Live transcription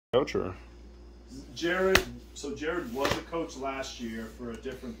Coach or? Jared was a coach last year for a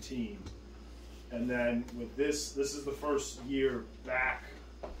different team. And then with this is the first year back.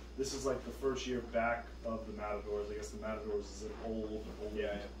 This is like the first year back of the Matadors. I guess the Matadors is an old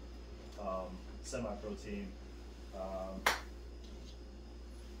semi-pro team.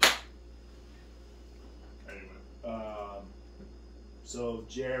 So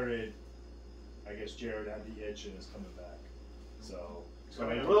Jared, I guess Jared had the itch and is coming back. So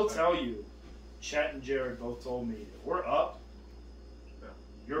I will tell you, Chet and Jared both told me if we're up,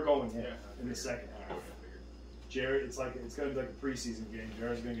 you're going in the second half. Jared, it's gonna be like a preseason game.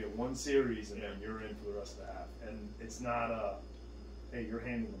 Jared's gonna get one series and then you're in for the rest of the half. And it's not hey, you're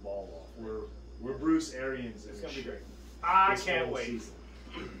handing the ball off. We're Bruce Arians. It's gonna be great. I can't wait. Season.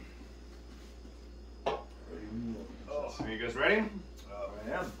 Are you guys ready?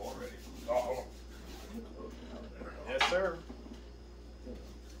 I am already. Oh. Yes, sir.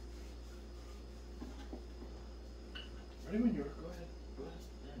 Ready when you're. Go ahead.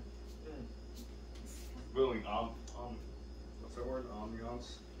 Building what's that word?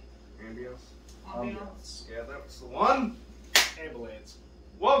 Ambiance. Yeah, that's the one. Ambulance.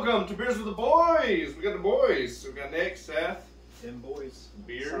 Welcome to Beers with the Boys. We got the boys. We got Nick, Seth, Them boys.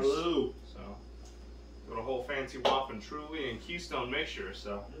 Beers. Salute. So got a whole fancy Whop and Truly and Keystone mixture.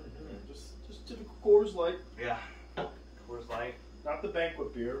 So Just typical Coors Light. yeah, Coors Light. Not the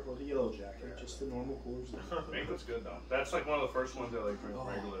banquet beer or the yellow jacket, just the normal Coors Light. Banquet's good though. That's like one of the first ones I like drink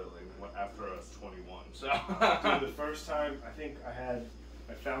regularly after I was 21. So Dude, the first time I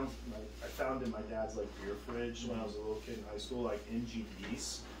found in my dad's like beer fridge when I was a little kid in high school, like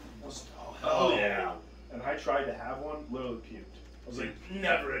NGDs. I was like, oh hell yeah! And I tried to have one, literally puked. I was like,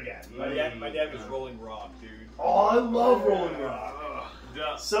 never again. My dad was Rolling Rock, dude. Oh, I love Rolling Rock.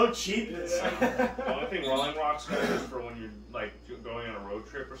 So cheap. The only thing Rolling Rock's good is for when you're like going on a road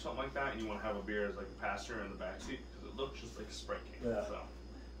trip or something like that, and you want to have a beer as like a passenger in the backseat because it looks just like a Sprite can. Yeah. So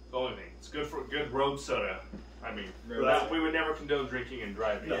the only thing, it's good for good road soda. I mean, we would never condone drinking and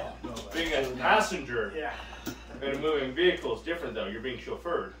driving. No, Being a passenger in a moving vehicle is different though. You're being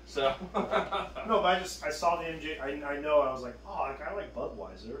chauffeured. So no, but I saw the MJ. I know. I was like, oh, I like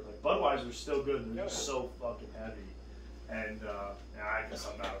Budweiser. Like Budweiser's still good. They're just so fucking heavy. And I guess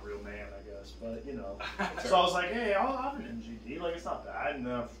I'm not a real man, I guess, but you know. So I was like, hey, I'll have an MGD. Like it's not bad. And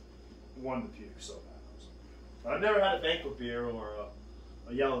I wanted to puke so bad. But I've never had a banquet beer or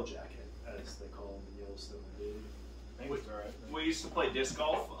a yellow jacket, as they call them in Yellowstone. We used to play disc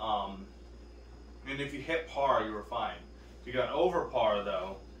golf, and if you hit par, you were fine. If you got over par,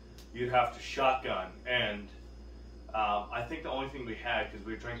 though, you'd have to shotgun. And I think the only thing we had, because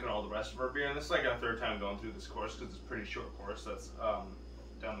we were drinking all the rest of our beer, and this is like our third time going through this course, because it's a pretty short course that's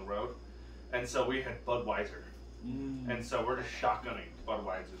down the road. And so we had Budweiser. And so we're just shotgunning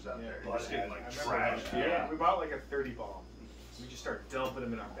Budweisers out there. Just getting like trashed. Yeah, we bought like a 30 bomb. We just start dumping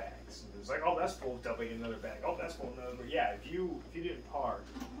them in our bags. And it was like, oh, that's full, dumping in another bag. Oh, that's full, another. But yeah, if you didn't par,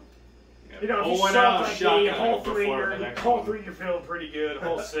 you know, if you suck like me, hole three you're feeling pretty good.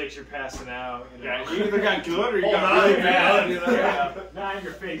 Hole 6 you're passing out. You know? Yeah, you either got good or you got really bad. You know? 9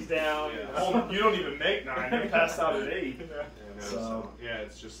 you're face down. Yeah. You don't even make 9. You passed out at 8. So yeah,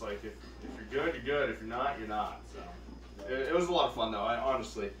 it's just like if you're good, you're good. If you're not, you're not. So it was a lot of fun though. I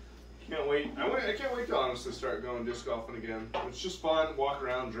honestly can't wait. I can't wait to honestly start going disc golfing again. It's just fun. Walk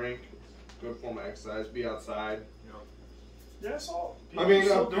around, drink, good form of exercise, be outside. Yeah, that's all. I mean,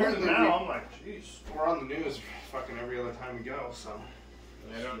 apparently now I'm like, jeez. We're on the news fucking every other time we go. So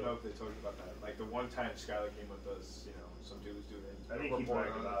I don't know if they told you about that. Like the one time Skylar came with us, you know, some dude was doing it. I think he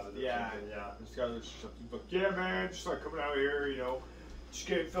bragged about it. Yeah. And Skylar's just like, yeah, man, just like coming out here, you know. Just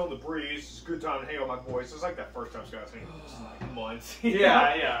feeling the breeze. It's a good time to hang out with my boys. It's like that first time Skylar's hanging out like months.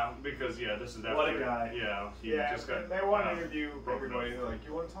 Yeah, because this is what a guy. Yeah, just got. They want to interview everybody. They're like,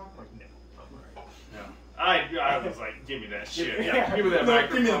 you want to talk? I'm like, no, I'm alright. Yeah. I was like, give me that shit. Yeah, give me that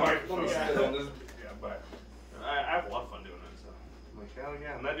microphone. Give me the microphone. Yeah, but I have a lot of fun doing it. So I'm like, hell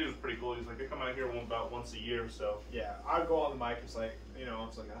yeah. And that dude was pretty cool. He's like, I come out here about once a year. So yeah, I go on the mic. It's like, you know,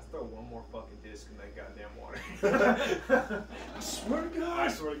 it's like I throw one more fucking disc in that goddamn water. I swear to God. I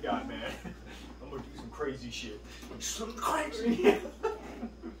swear to God, man. I'm gonna do some crazy shit. Some crazy.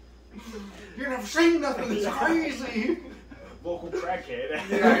 You're never seen nothing that's crazy. Local crackhead.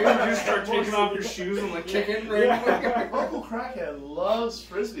 Yeah, you just start taking off your shoes and like kicking. Local crackhead loves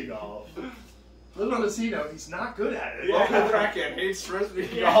frisbee golf. Little does he know, he's not good at it. Local crackhead hates frisbee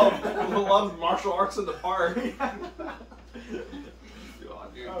golf. Loves martial arts in the park.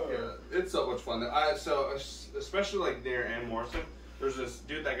 It's so much fun. So especially like there and Morrison, there's this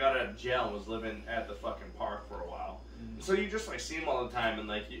dude that got out of jail and was living at the fucking park for a while. so you just like see them all the time, and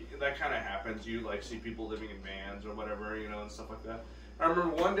like that kind of happens. You like see people living in vans or whatever, you know, and stuff like that. I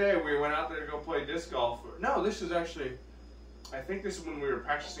remember one day we went out there to go play disc golf. No, this is actually, I think this is when we were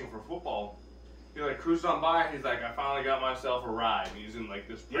practicing for football. He like cruised on by. He's like, I finally got myself a ride. He's in like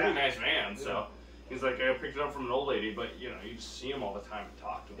this pretty nice van, so he's like, I picked it up from an old lady, but you know, you just see him all the time and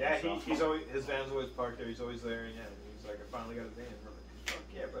talk to him. Yeah, he's always, his van's always parked there. He's always there, and yeah, he's like, I finally got a van. We're like, fuck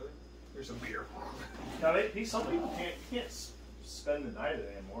yeah, brother. Here's some beer. Now, some people can't spend the night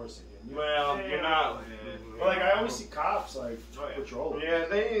at Ann Morrison. Well, you're not. But like I always see cops like patrolling. Yeah,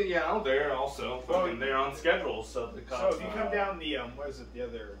 they're also they're on schedule, so the cops. So if you come down the what's the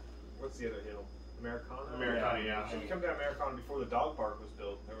other hill? Americana, yeah. So you come down Americana before the dog park was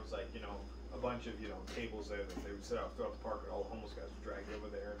built. There was like a bunch of tables there that they would set out throughout the park, and all the homeless guys would drag over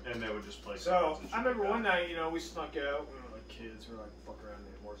there. And they would just play. So I remember one night, we snuck out. We were like kids. We were like fucking around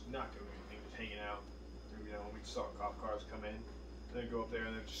in the horse, not doing anything, just hanging out. And, we saw cop cars come in. They'd go up there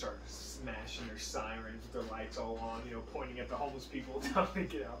and they'd just start smashing their sirens with their lights all on, pointing at the homeless people telling them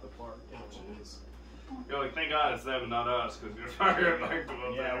to get out of the park. You're like, thank God it's them and not us, because you're firing like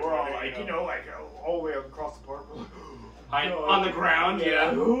yeah, we're all like, all the way up across the park. We're like, on the ground,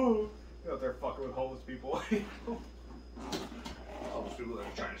 yeah. Out there fucking with homeless people. Homeless people that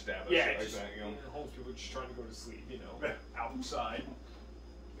are trying to stab us. Yeah, like that, homeless people just trying to go to sleep, outside.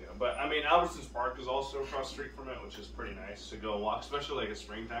 Yeah, but I mean, Albertsons Park is also across the street from it, which is pretty nice to go walk, especially like as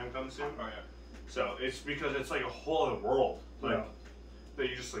springtime comes in. Oh yeah. So it's because it's like a whole other world, that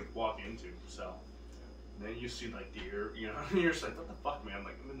you just like walk into. So then you see like deer, and you're just like, what the fuck, man?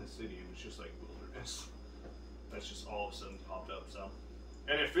 Like I'm in the city and it's just like wilderness. That's just all of a sudden popped up. So,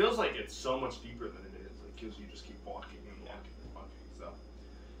 and it feels like it's so much deeper than it is, like because you just keep walking and walking and walking. So.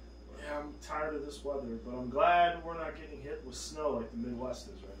 Yeah, I'm tired of this weather, but I'm glad we're not getting hit with snow like the Midwest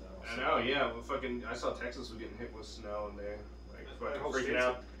is right now. So. I know, yeah. Well, I saw Texas was getting hit with snow, and they fucking freaking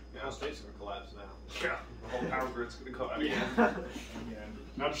out. The whole state's gonna collapse now. Yeah, the whole power grid's gonna collapse. Yeah.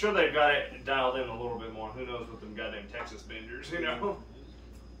 I'm sure they've got it dialed in a little bit more. Who knows with them goddamn Texas benders,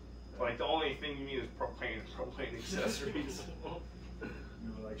 Like the only thing you need is propane accessories.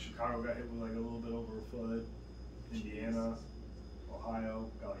 Like Chicago got hit with like a little bit over a foot. Indiana. Ohio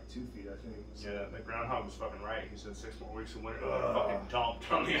got like 2 feet, I think. So. Yeah, the groundhog was fucking right. He said 6 more weeks of winter. Fucking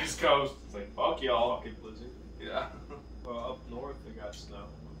dumped on the East Coast. It's like, fuck y'all. Fucking blizzard. Yeah. Well, up north they got snow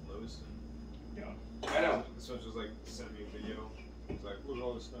with Lewiston. Yeah. I know. This one just like sent me a video. It's like, look at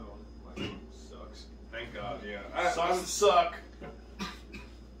all the snow. I'm like, sucks. Thank God, yeah. Suck.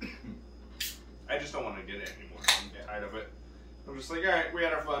 I just don't want to get it anymore. I'm tired of it. I'm just like, alright, we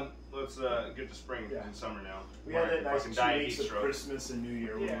had our fun. Let's get to spring and summer now. We had that nice 2 weeks of Christmas and New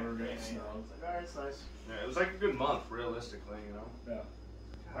Year when we were getting snow. It's like, alright, it's nice. Yeah, it was like a good month, realistically, Yeah.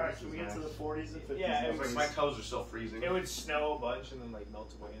 Alright, can we get to the 40s and 50s? Yeah, it was like my toes are still freezing. It would snow a bunch and then like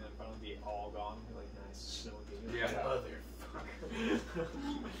melt away and then finally be all gone. Like nice snow again. Yeah. Motherfucker.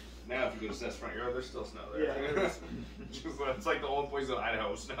 Now if you go to Seth's front yard, there's still snow there. Yeah. It's like the only place in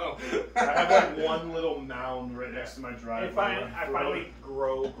Idaho with snow. I have like one little mound right next to my driveway. I finally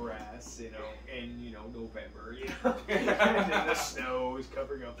grow grass, in November, and then the snow is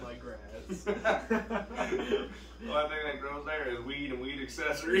covering up my grass. The only thing that grows there is weed and weed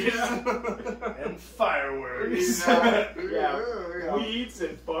accessories. And fireworks. Yeah. Weeds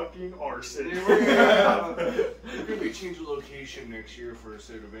and fucking arson. We're gonna be changing location next year for a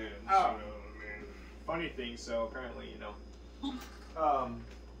set of events. Oh. Funny thing, so apparently,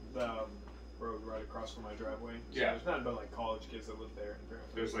 the road right across from my driveway. So there's nothing but like college kids that live there. And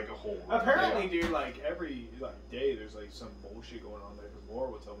apparently, there's like a whole. Apparently, dude, like every day, there's like some bullshit going on there. Because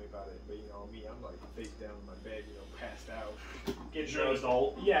Laura would tell me about it, but me, I'm like face down in my bed, passed out. Getting your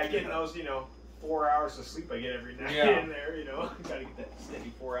adult. Yeah, getting those, 4 hours of sleep I get every night in there. Gotta get that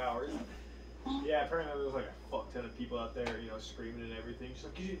steady 4 hours. Yeah, apparently there was like a fuck ton of people out there, screaming and everything. She's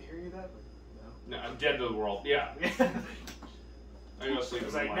like, "You didn't hear any of that?" No, I'm dead to the world. Yeah. I go sleep.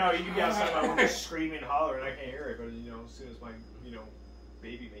 It's like, no, you can be outside my window screaming and hollering, I can't hear it. But as soon as my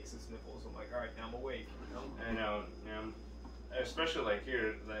baby makes its nipples, I'm like, all right, now I'm awake. I know. Especially like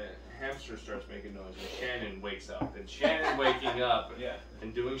here, the hamster starts making noise, and Shannon wakes up. And Shannon waking up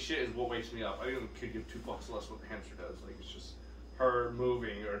and doing shit is what wakes me up. I could give 2 fucks less what the hamster does. Like it's just her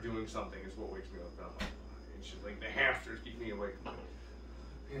moving or doing something is what wakes me up. And I'm like, and she's like, the hamsters keep me awake. I'm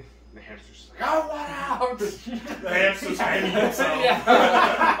like, the hamster's like, I want out! The hamster's hanging himself.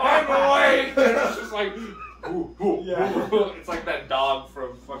 I'm awake! And it's just like, ooh, ooh, ooh. It's like that dog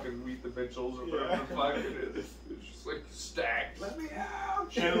from fucking Meet the Mitchells or whatever the fuck it is. It's just like stacked. Let me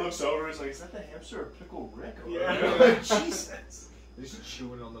out! Shannon looks over and is like, is that the hamster or Pickle Rick? Yeah. Jesus. They're just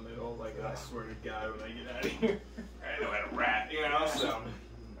chewing on the middle. Like, I swear to God, when I get out of here. I know how to rat, you know. So,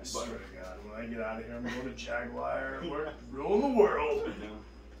 I swear to God, when I get out of here, I'm going to Jaguar. We're ruling the world. I know.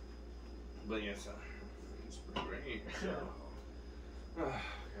 But yeah, so it's pretty great. So. Oh,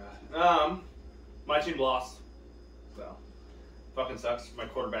 God. My team lost. So, fucking sucks. My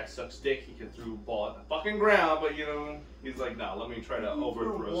quarterback sucks dick. He can throw the ball at the fucking ground, but you know, he's like, nah, let me try to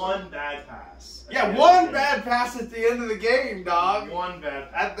overthrow. One bad pass. Yeah, one bad pass at the end of the game, dog. One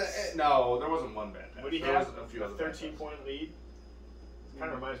bad pass. No, there wasn't one bad pass. What do you there have? was a few other 13-point lead.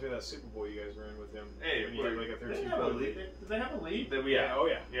 Kind of reminds me of that Super Bowl you guys were in with him. Hey, when you had like a Did they have a 13-point lead? Did they have a lead? Yeah. Oh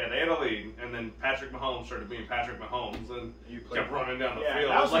yeah. Yeah, they had a lead, and then Patrick Mahomes started being Patrick Mahomes, and You kept running down the Yeah,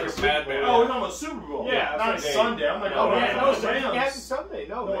 field. that It was like was a Super madman. Oh, we're talking about Super Bowl. Yeah, not that's like Sunday. I'm like, No, oh, yeah, yeah, no, the You had Rams. Sunday.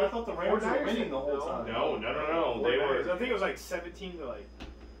 No, No, I thought the Rams were 49ers winning the whole no. time. No. They were. I think it was like 17 to like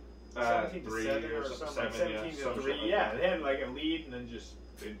 17 to 3 7 or or something. something. 7, 17 some to shit 3. like Yeah, that. they had like a lead and then just.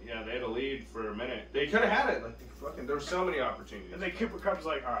 They had a lead for a minute. They could have had it. Like there were so many opportunities. And then Cooper Kupp was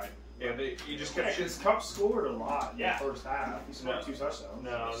like, all right. Yeah, you just Yeah, kept because Cup scored a lot in Yeah. the first half. He scored 2 touchdowns.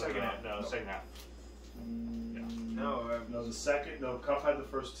 Second half. Second half. No, the second. No, Cup had the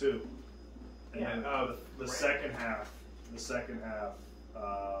first 2. And Yeah, then, the Rams. second half. The second half. I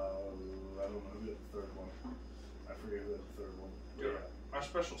don't know who had the third one. I forget who had the third one. Dude, our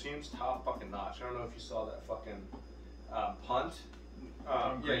special teams top fucking notch. I don't know if you saw that fucking punt.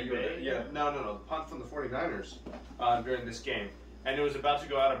 Green Bay? Yeah. No. The punt from the 49ers during this game. And it was about to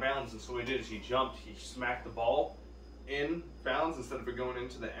go out of bounds, and so what he did is he jumped, he smacked the ball in bounds instead of it going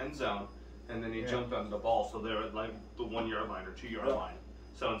into the end zone, and then he jumped on the ball, so they're at like the 1 yard line or 2 yard line.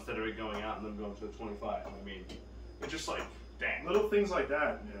 So instead of it going out and then going to the 25, I mean, it's just like, dang. Little things like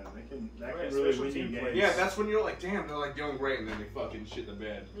that, can really win you games. Yeah, that's when you're like, damn, they're like doing great, and then they fucking shit the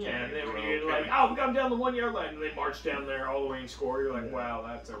bed. Yeah, and then when Bro, you're like, oh, we got them down the 1 yard line, and they march down there all the way and score. You're like, Yeah. wow,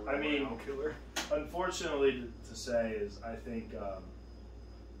 that's a real killer. Unfortunately, to say is, I think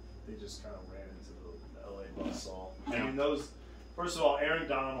they just kind of ran into the LA buzzsaw. I mean, first of all, Aaron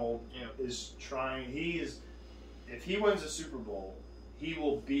Donald is trying. If he wins a Super Bowl, he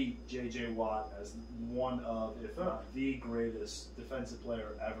will beat J.J. Watt as one of, if not the greatest defensive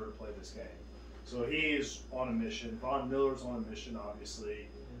player ever to play this game. So he is on a mission. Von Miller's on a mission, obviously,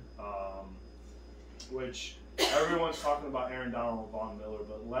 which everyone's talking about Aaron Donald and Von Miller,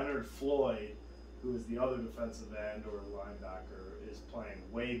 but Leonard Floyd, who is the other defensive end or linebacker, is playing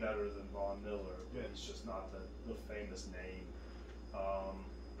way better than Von Miller. Yeah. He's just not the famous name.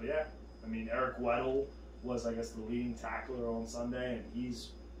 But yeah, I mean, Eric Weddle was, I guess, the leading tackler on Sunday, and he's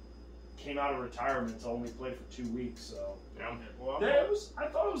came out of retirement to only play for 2 weeks. So Yeah. Well, I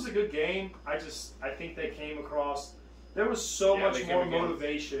thought it was a good game. I think they came across. There was so much more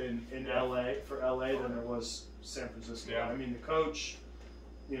motivation in LA for LA than there was San Francisco. Yeah. I mean, the coach,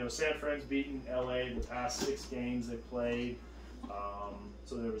 San Fran's beaten LA the past 6 games they played.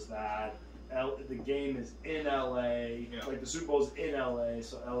 So there was that. The game is in LA. Yeah. Like the Super Bowl's in LA,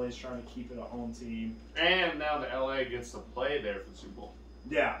 so LA's trying to keep it a home team. And now the LA gets to play there for the Super Bowl.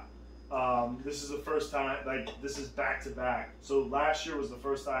 Yeah. This is the first time, this is back to back. So last year was the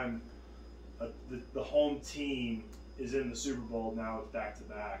first time the home team is in the Super Bowl. Now it's back to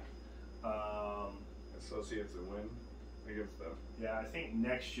back. Associates a win against them. Yeah, I think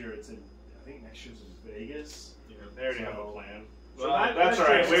next year it's in Vegas. They already have a plan. So Well, that's all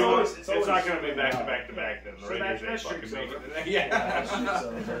right. It's It's not always going to be back to out. back to back then. The So Raiders that ain't streak's fucking making over. it. Yeah, Yeah.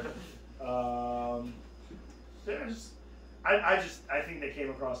 that's I think they came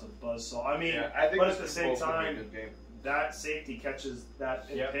across a buzzsaw. I mean, Yeah, I think but this at the is same both gonna be a time, good game. that safety catches that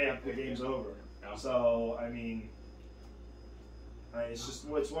pick, the game's over. Yeah. So I mean, it's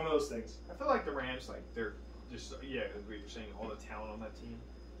one of those things. I feel like the Rams, they're just, as we were saying, all the talent on that team.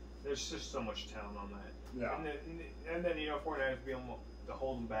 There's just so much talent on that. Yeah. And then 49ers be able to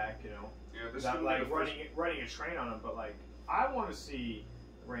hold them back, Yeah, this without is the first- running a train on them. But I want to see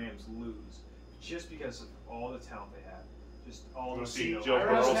the Rams lose just because of all the talent they have. Just all wanna the see I'd Joe rather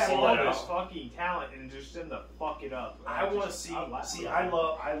Burrow have pull all it this out. fucking talent and just them to fuck it up. I want to see. I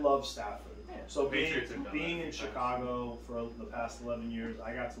love Stafford. Yeah. So Patriots have done being that in a few times. Chicago for the past 11 years,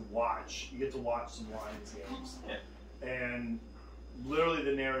 I got to watch. You get to watch some Lions games, and literally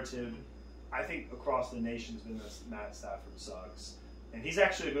the narrative, I think across the nation has been this: Matt Stafford sucks, and he's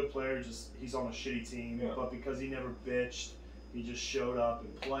actually a good player. Just he's on a shitty team, but because he never bitched, he just showed up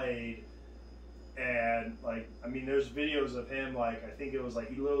and played. And there's videos of him. I think it was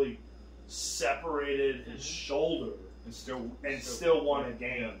he literally separated his shoulder And still won a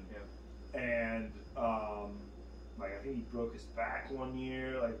game. Yeah. And I think he broke his back one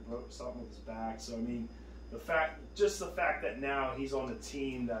year, broke something with his back. So the fact that now he's on a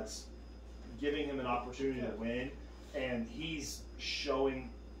team that's giving him an opportunity to win, and he's showing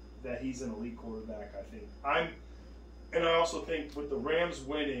that he's an elite quarterback. I think and I also think with the Rams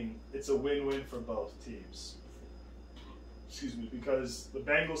winning, it's a win-win for both teams. Excuse me, because the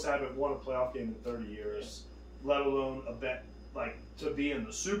Bengals haven't won a playoff game in 30 years, let alone a bet like to be in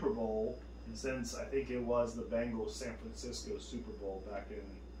the Super Bowl since I think it was the Bengals San Francisco Super Bowl back in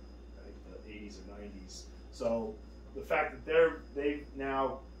I think the 80s or 90s. So the fact that they've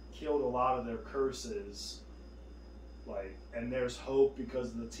now killed a lot of their curses, like, and there's hope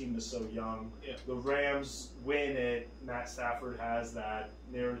because the team is so young. Yeah. The Rams win it. Matt Stafford has that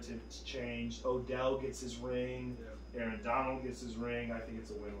narrative changed. Odell gets his ring. Yeah. Aaron Donald gets his ring. I think it's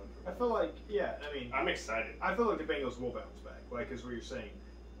a win-win for I feel like, I'm excited. I feel like the Bengals will bounce back. Like, as what you're saying.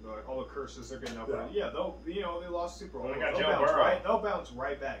 Like, all the curses they're getting up. Yeah. They'll, they lost Super Bowl. Well, they got Joe Burrow. They'll bounce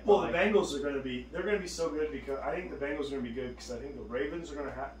right back. Well, the Bengals are going to be so good because I think the Bengals are going to be good because I think the Ravens are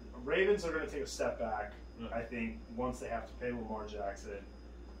going to take a step back. I think once they have to pay Lamar Jackson,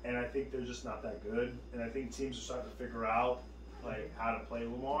 and I think they're just not that good. And I think teams are starting to figure out like how to play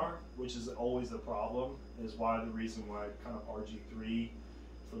Lamar, which is always the problem. Is why the reason why kind of RG3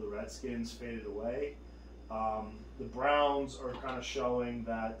 for the Redskins faded away. The Browns are kind of showing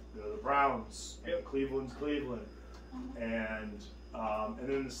that they're the Browns. And Cleveland's Cleveland, and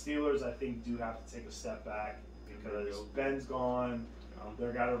then the Steelers I think do have to take a step back because Ben's gone.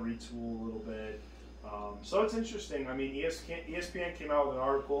 They're got to retool a little bit. So it's interesting. I mean, ESPN came out with an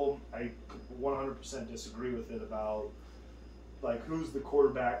article. I 100% disagree with it about like who's the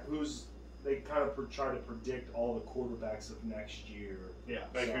quarterback. They kind of try to predict all the quarterbacks of next year. Yeah,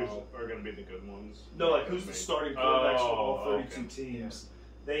 like who are going to be the good ones? No, like who's the starting quarterbacks for all 32 teams.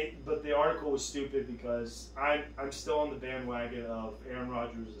 Yeah. But the article was stupid because I'm still on the bandwagon of Aaron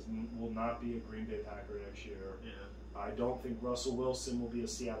Rodgers will not be a Green Bay Packer next year. Yeah. I don't think Russell Wilson will be a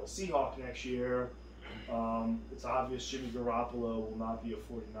Seattle Seahawk next year. It's obvious Jimmy Garoppolo will not be a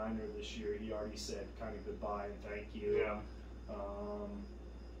 49er this year. He already said kind of goodbye and thank you. Yeah.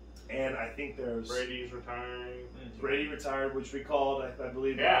 And I think there's Brady's retiring. Brady retired, which we called, I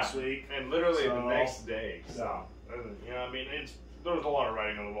believe, last week. And literally the next day. So, I mean, there was a lot of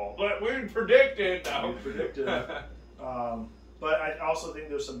writing on the wall. But we predicted. We predicted it. But I also think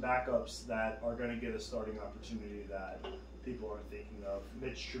there's some backups that are going to get a starting opportunity that people aren't thinking of.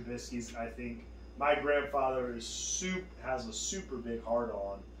 Mitch Trubisky's, I think, my grandfather has a super big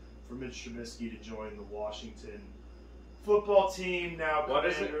heart-on for Mitch Trubisky to join the Washington football team now. What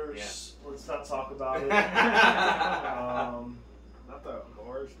Commanders. is it? Yeah. Let's not talk about it. Not the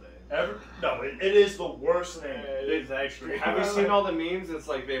worst name. No, it is the worst name. It is actually. Have you seen all the memes? It's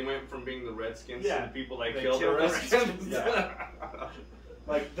like they went from being the Redskins to the people that killed the Redskins. Yeah.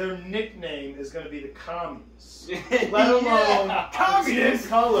 Like their nickname is going to be the Commies. Let alone communist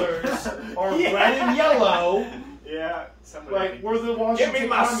colors are red and yellow. Yeah. Like we're the Washington. Give me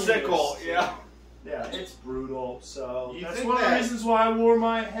my Communists. sickle. Yeah. Yeah, it's brutal. So You that's think one of the that- reasons why I wore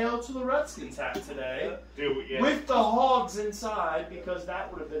my Hail to the Redskins hat today. Dude, yeah. With the hogs inside, because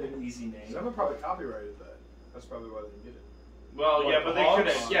that would have been an easy name. Someone probably copyrighted that. That's probably why they didn't get it. Well, What, yeah, the but they Hogs?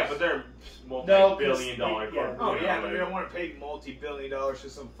 could have. Yeah, but they're No, 'cause multi-billion-dollar they- yeah. corporation. Oh yeah, but like- they don't want to pay multi-billion-dollars to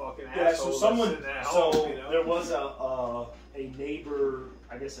some fucking Yeah, asshole. so someone, that's sitting at so home, there was a neighbor,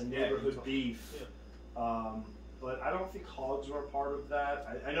 I guess a neighborhood beef. Yeah. But I don't think hogs were a part of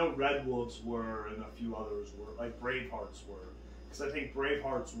that. I know Red Wolves were, and a few others were, like Bravehearts were. Because I think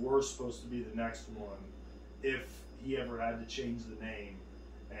Bravehearts were supposed to be the next one if he ever had to change the name,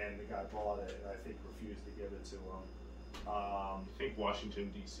 and the guy bought it, and I think refused to give it to him. I think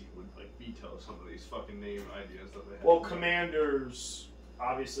Washington D.C. would like veto some of these fucking name ideas that they have. Well, Commanders,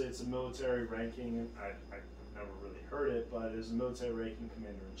 obviously it's a military ranking. I've never really heard it, but it is a military ranking,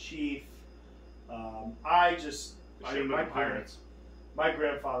 Commander-in-Chief. My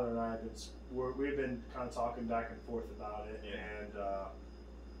grandfather and I we've been kind of talking back and forth about it, and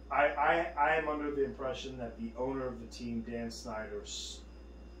I am under the impression that the owner of the team, Dan Snyder,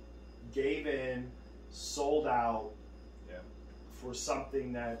 gave in, sold out for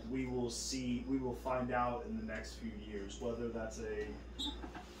something that we will find out in the next few years, whether that's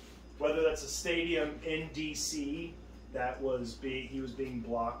a stadium in DC that he was being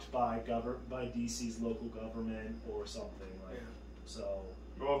blocked by DC's local government or something like. So.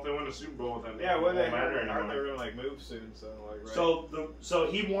 Well, if they win a Super Bowl with them, Yeah, well, they matter aren't anymore. they gonna like move soon? So like. Right.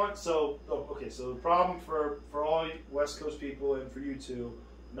 So he wants So the problem for all West Coast people and for you two,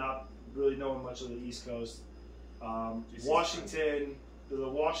 not really knowing much of the East Coast, the Washington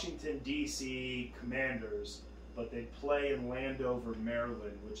D.C. Commanders, but they play in Landover,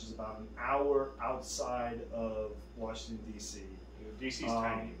 Maryland, which is about an hour outside of Washington D.C. DC's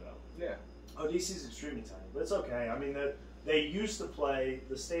tiny though. Yeah. Oh, DC's extremely tiny, but it's okay. I mean, they used to play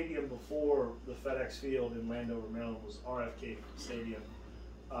the stadium before the FedEx Field in Landover, Maryland was RFK Stadium.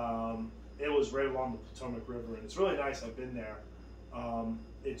 It was right along the Potomac River, and it's really nice. I've been there.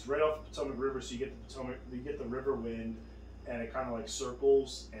 It's right off the Potomac River, so you get the river wind, and it kind of like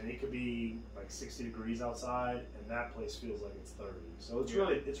circles, and it could be like 60 degrees outside, and that place feels like it's 30. So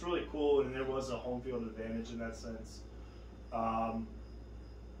it's really cool, and there was a home field advantage in that sense.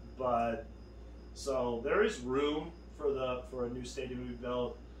 But so there is room for a new stadium to be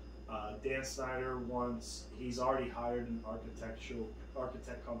built. Dan Snyder he's already hired an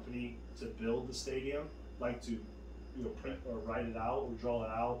architect company to build the stadium, like to print or write it out or draw it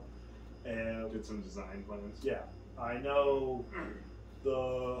out, and did some design plans. Yeah, I know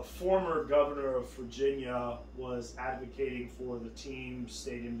the former governor of Virginia was advocating for the team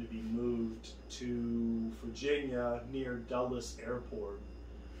stadium to be moved to Virginia near Dulles Airport.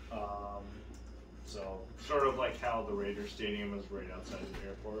 So sort of like how the Raiders Stadium is right outside the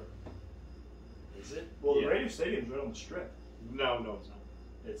airport. Is it? Well, the Raiders Stadium's right on the strip. No, it's not.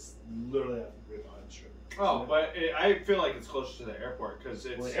 It's literally right behind the strip. Oh, but I feel like it's closer to the airport because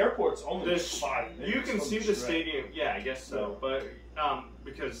it's. Well, the airport's only 5 minutes. You can see the stadium. Yeah, I guess so. Yeah. But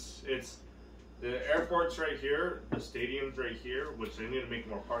because it's the airport's right here, the stadium's right here, which they need to make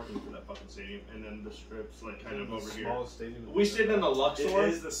more parking for that fucking stadium, and then the strip's like kind of over here. Smallest stadium. We stayed in the Luxor. It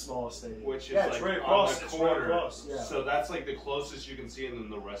is the smallest stadium. Which is it's like right across. On the corner. Right across. Yeah. So that's like the closest you can see, and then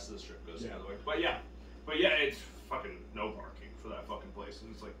the rest of the strip goes the other way. But yeah, it's fucking no parking for that fucking place,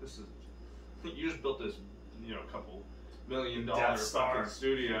 and it's like this is. You just built this, couple $1 million fucking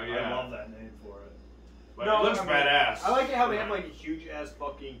studio. Yeah, I love that name for it. But it looks badass. I like it how they have like a huge ass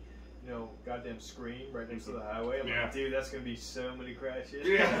fucking, goddamn screen right next to the highway. I'm like, dude, that's gonna be so many crashes.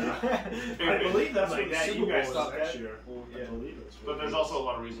 Yeah, I believe that's like what that. Super You Bowl guys is thought next that? year. Well, I believe it's. But there's also a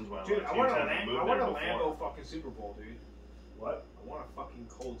lot of reasons why. Dude, I want a Lambo fucking Super Bowl, dude. What? I want a fucking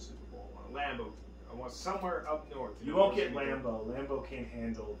cold Super Bowl. I want a Lambo. I want somewhere up north. You won't get Lambo. Lambo can't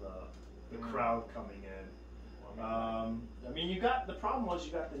handle the crowd coming in. I mean, the problem was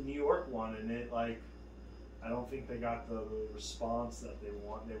you got the New York one, and it I don't think they got the response that they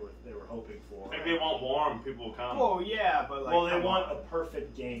were hoping for. Maybe they want warm, people will come. Oh yeah, but they want a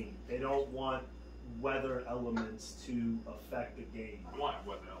perfect game. They don't want weather elements to affect the game. What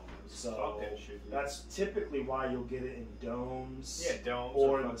weather elements? So that shit, that's typically why you'll get it in domes. Yeah, domes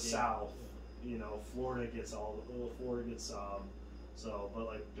or in the south. Florida gets some. So, but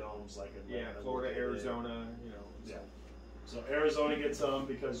like domes, like in Florida, Arizona, Yeah. So Arizona gets them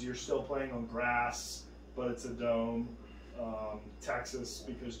because you're still playing on grass, but it's a dome. Texas,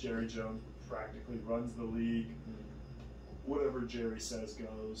 because Jerry Jones practically runs the league. Whatever Jerry says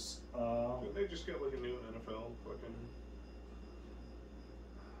goes. Did they just get like a new NFL fucking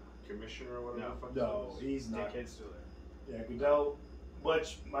commissioner or whatever? No, he's not. Dickhead's still there. Yeah, Goodell,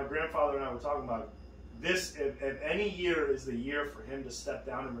 which my grandfather and I were talking about. This, if any year is the year for him to step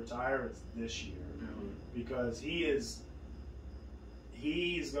down and retire, it's this year. Because he's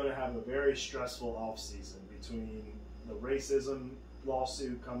going to have a very stressful offseason between the racism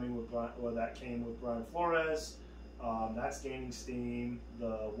lawsuit coming that came with Brian Flores. That's gaining steam.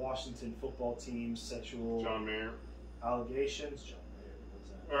 The Washington football team's sexual allegations. John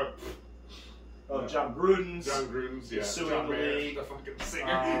Mayer, what's that? John Gruden's. John Gruden's, yeah. Suing John the Mayer, league. the fucking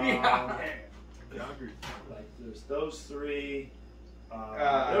singer. Like there's those three.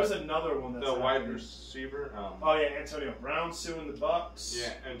 There's another one that's the wide receiver. Antonio Brown suing the Bucks.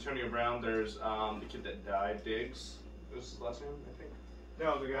 Yeah, Antonio Brown. There's the kid that died, Diggs. What was his last name? I think.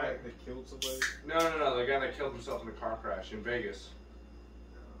 No, the guy that killed somebody. No, the guy that killed himself in a car crash in Vegas.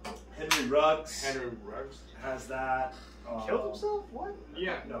 Henry Ruggs. Ruggs has that. Killed himself? What?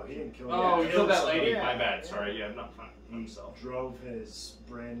 Yeah. No, he didn't kill. Oh, he killed that lady. Yeah. My bad. Sorry. Yeah, not fine. Himself. Drove his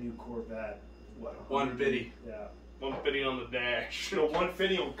brand new Corvette. What? 150. Yeah. 150 on the dash. No,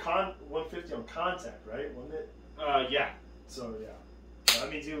 150 on contact, right? Wasn't it? Yeah. So yeah, that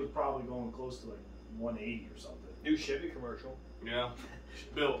means he was probably going close to like 180 or something. New Chevy commercial. Yeah.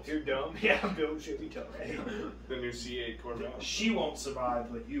 Built. Too dumb. Yeah, Bill Chevy tough. The new C8 Corvette. She won't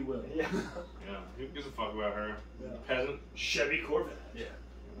survive, but you will. Yeah. Yeah. Who gives a fuck about her? Yeah. Peasant. Chevy Corvette. Yeah.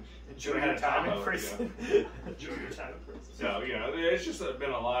 Enjoy your time in prison. Enjoy your time in prison. So it's just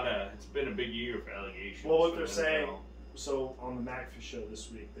been it's been a big year for allegations. Well, what they're saying. So on the McAfee show this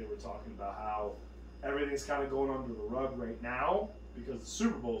week, they were talking about how everything's kind of going under the rug right now because the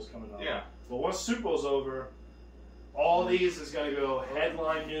Super Bowl's coming up. Yeah. But once Super Bowl's over, all these is going to go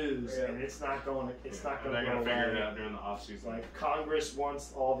headline news, and it's not going to. It's not going to. They're going to figure it out during the offseason. Like Congress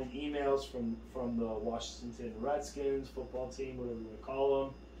wants all the emails from the Washington Redskins football team, whatever you want to call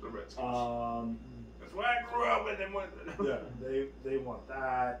them. The Redskins. That's why I grew up with them. Yeah, they want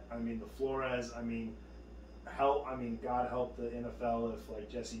that. I mean, the Flores. I mean, God help the NFL if like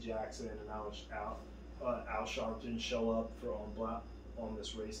Jesse Jackson and Al Sharpton show up for on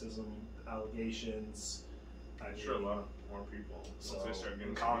this racism allegations. I'm sure a lot more people. So Once they start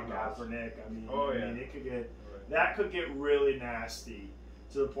getting Colin Kaepernick. I mean, it could get Right. that could get really nasty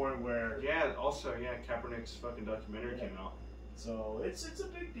to the point where. Yeah. Also, Kaepernick's fucking documentary came out. So it's a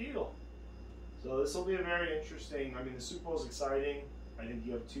big deal. So this will be a very interesting. I mean, the Super Bowl is exciting. I think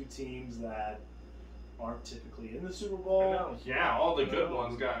you have two teams that aren't typically in the Super Bowl. Yeah, all the good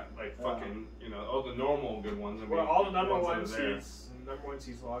ones got like fucking, all the normal good ones. I mean, Well, all the number ones one that are there.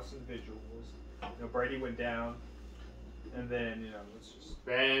 seeds lost individuals. Brady went down, and then it's just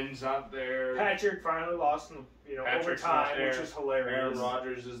Ben's out there. Patrick finally lost in Patrick's not overtime, there. which is hilarious. Aaron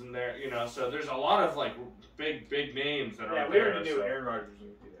Rodgers isn't there. So there's a lot of like big names that are we there. already knew Aaron Rodgers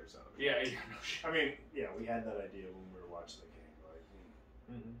would be there. So Yeah, no shit. I mean, we had that idea when we were watching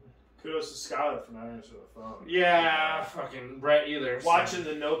the game. Like, kudos to Skyler for not answering the phone. Yeah, fucking Brett either. Watching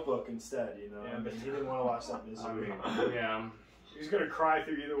The Notebook instead, Yeah, but he didn't want to watch that misery. Yeah. he's gonna cry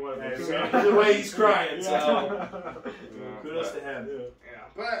through either one of them. Either way, he's crying. So Yeah, kudos to him. Yeah,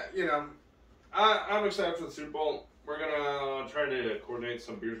 but I'm excited for the Super Bowl. We're gonna try to coordinate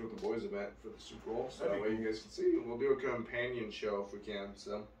some beers with the boys event for the Super Bowl, so that way you guys can see. We'll do a companion show if we can.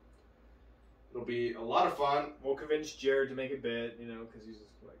 So it'll be a lot of fun. We'll convince Jared to make a bet, because he's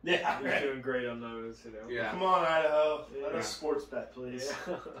he's doing great on those. Yeah. Come on, Idaho. Let Yeah. us sports bet, please.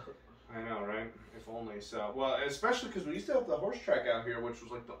 Yeah. I know, right? If only. So, well, especially because we used to have the horse track out here, which was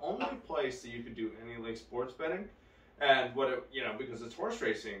like the only place that you could do any like sports betting, and because it's horse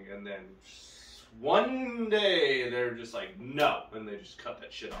racing, and then one day they're just like no, and they just cut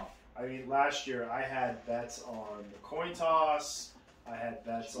that shit off. I mean, last year I had bets on the coin toss. I had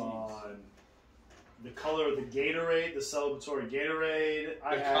bets on the color of the Gatorade, the celebratory Gatorade.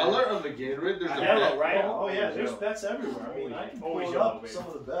 The color of the Gatorade? There's a Yellow, bet. right? Oh yeah, there's bets everywhere. I mean, I can Always pull yellow, up baby. some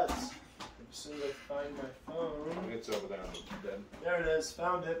of the bets. As soon as I find my phone. It's over there on the bed. There it is.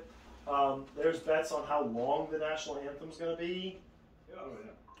 Found it. There's bets on how long the national anthem's going to be. Oh,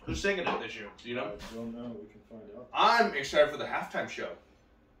 yeah. Who's singing it this year? Do you know? I don't know. We can find out. I'm excited for the halftime show.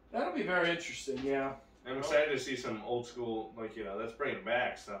 That'll be very interesting, yeah. I'm excited to see some old school, that's bringing it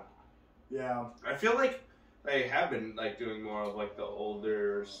back, so. Yeah. I feel like they have been, doing more of, the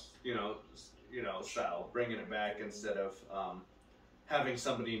older, style, bringing it back instead of having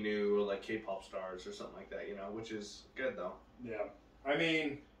somebody new, or, K-pop stars or something like that, which is good, though. Yeah. I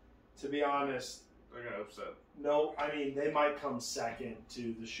mean, to be honest, They're going to upset. no, I mean, they might come second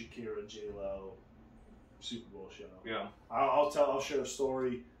to the Shakira J-Lo Super Bowl show. Yeah. I'll share a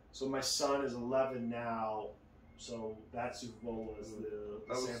story. So my son is 11 now. So that Super Bowl was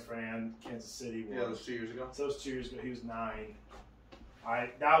the San Fran, Kansas City one. Yeah, that was 2 years ago. So that was 2 years ago. He was 9.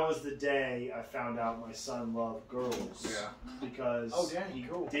 That was the day I found out my son loved girls. Yeah. Because he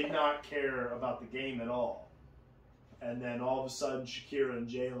did not care about the game at all. And then all of a sudden, Shakira and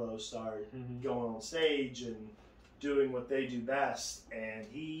J-Lo start going on stage and doing what they do best. And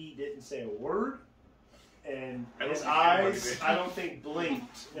he didn't say a word. And his eyes, I don't think,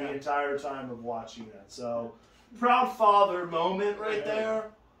 blinked the entire time of watching that. So, proud father moment right there.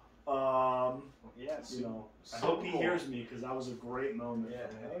 Yes. I hope he hears me because that was a great moment. Yeah.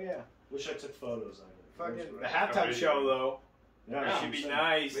 For me. Oh yeah. Wish I took photos of it. Fucking the halftime show though. Yeah, Should be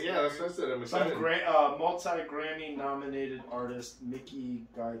nice. But yeah, that's what I said. I'm Some excited. multi-Grammy nominated artist Mickey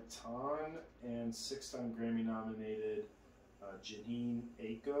Guyton and 6-time Grammy nominated Janine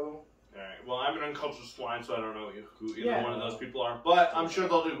Aiko. Alright, well, I'm an uncultured swine, so I don't know who either one of those people are. But I'm sure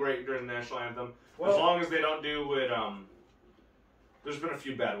they'll do great during the national anthem. As long as they don't do it, there's been a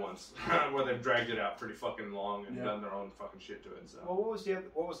few bad ones where they've dragged it out pretty fucking long and done their own fucking shit to it. So. Well,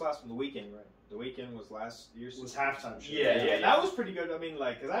 what was last one? The Weekend, right? The Weekend was last year's. It was halftime show. Yeah, that was pretty good. I mean,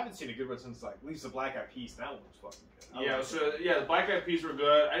 because I haven't seen a good one since at least the Black Eyed Peas. That one was fucking good. The Black Eyed Peas were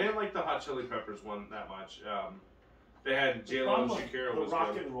good. I didn't like the Hot Chili Peppers one that much. They had J-Lo and Shakira. The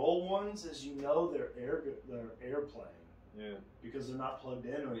rock and roll ones, as you know, they're airplaying. Yeah. Because they're not plugged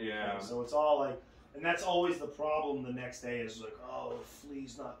in or anything. Yeah. So it's all like, and that's always the problem. The next day is like, oh,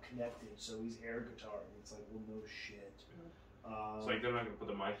 Flea's not connected, so he's air guitaring. It's like, well, no shit. It's like they're not gonna put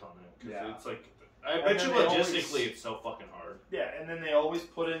the mic on it because it's like I And bet you then they logistically it's so fucking hard. Yeah, and then they always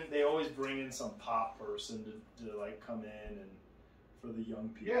bring in some pop person to like come in and for the young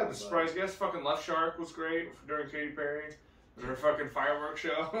people. Yeah, the surprise guest, fucking Left Shark was great during Katy Perry. Her fucking fireworks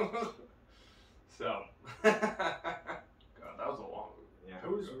show. So, God, that was a long. Yeah.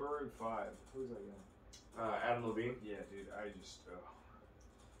 Who's Maroon 5? Who's that guy? Adam Levine. Yeah, dude. I just.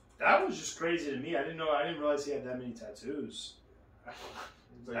 That was just crazy to me. I didn't realize he had that many tattoos.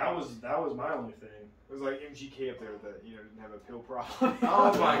 That was my only thing. It was like MGK up there that didn't have a pill problem.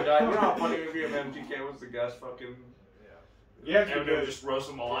 Oh my god! You know how funny it would be if MGK was the guest fucking. Yeah, and just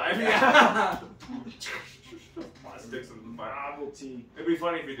roast him alive. Yeah. Sticks in the fire. Novelty. It'd be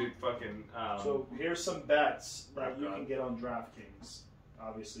funny if you did fucking. So here's some bets that you can get on DraftKings.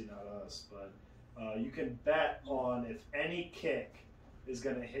 Obviously not us, but you can bet on if any kick is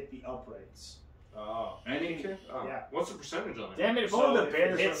going to hit the uprights. Oh, any kick? Oh. Yeah. What's the percentage on it? Damn it! If only the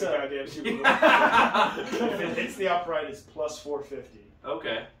Bears hits won the goddamn Super Bowl. If it hits the upright, it's plus 450.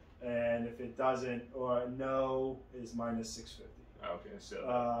 Okay. And if it doesn't, or no, is minus 650. Okay,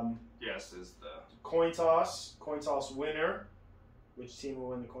 so yes is the coin toss winner. Which team will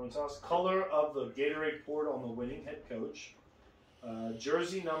win the coin toss? Color of the Gatorade port on the winning head coach.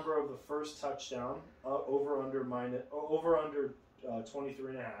 Jersey number of the first touchdown. Over under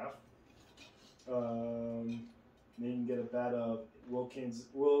 23.5. Then you can get a bet of will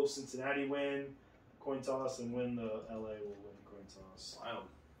Cincinnati win coin toss and win the LA will win the coin toss. Wild.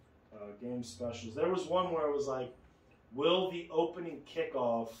 Game specials. There was one where it was like, will the opening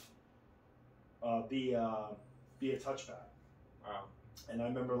kickoff be a touchback? Wow. And I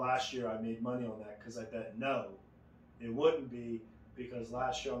remember last year I made money on that because I bet no, it wouldn't be, because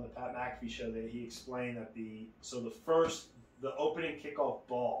last year on the Pat McAfee show he explained that the opening kickoff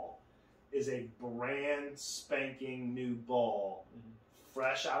ball is a brand spanking new ball,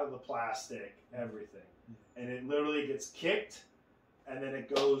 fresh out of the plastic, everything, and it literally gets kicked. And then it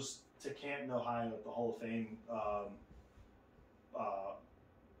goes to Canton, Ohio, at the Hall of Fame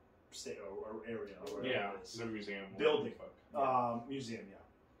state or area. Or yeah, it is. the museum. Building. Museum, yeah.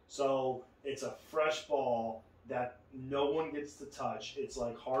 So it's a fresh ball that no one gets to touch. It's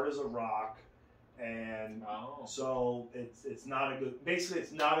like hard as a rock. And so it's not a good, basically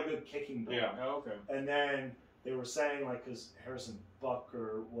it's not a good kicking ball. Yeah. Oh, okay. And then they were saying, like, because Harrison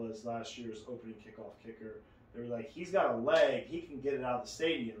Butker was last year's opening kickoff kicker, they were like, he's got a leg, he can get it out of the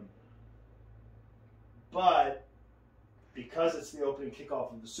stadium. But because it's the opening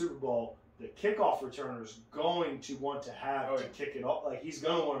kickoff of the Super Bowl, the kickoff returner is going to want to have to kick it off. Like, he's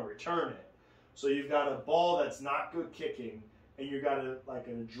going to want to return it. So you've got a ball that's not good kicking, and you've got an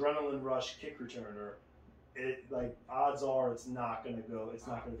adrenaline rush kick returner. It, like, odds are it's not going to go. It's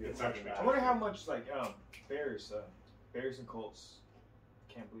not going to be a touchback. I wonder how much Bears and Colts.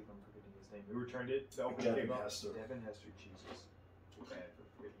 Can't believe I'm forgetting his name. Who returned it? The opening kickoff. Devin Hester. Jesus, bad for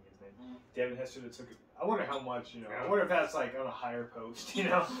forgetting his name. Devin Hester that took it. I wonder how much. I wonder if that's like on a higher post.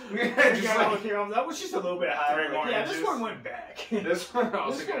 That was just a little bit higher. This one went back. This one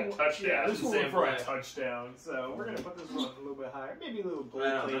also got a touchdown. Yeah, this one went for a touchdown. So we're gonna put this one a little bit higher, maybe a little.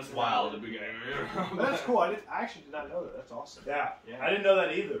 That's wild at the beginning. But that's cool. I actually did not know that. That's awesome. Yeah, I didn't know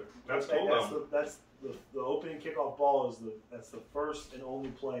that either. That's cool. That's the opening kickoff ball is that's the first and only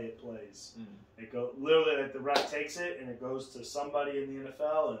play it plays. It literally like the ref takes it and it goes to somebody in the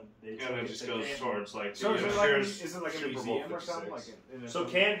NFL and they take it just goes towards like. So is it like a museum or something? So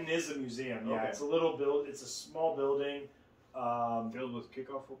Canton is a museum. Yeah, it's a little it's a small building. Filled with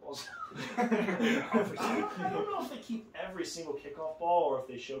kickoff footballs. I don't know if they keep every single kickoff ball or if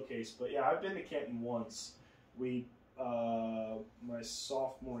they showcase, but yeah, I've been to Canton once. My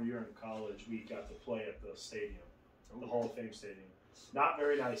sophomore year in college, we got to play at the stadium, the Hall of Fame stadium. Not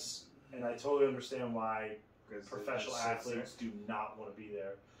very nice, and I totally understand why professional athletes do not want to be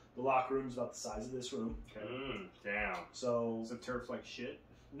there. The locker room's about the size of this room. Okay. Damn. So is the turf like shit?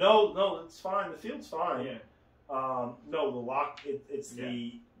 No, it's fine. The field's fine. Yeah. No, it's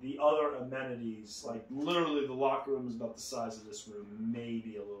the other amenities. Like literally, the locker room is about the size of this room,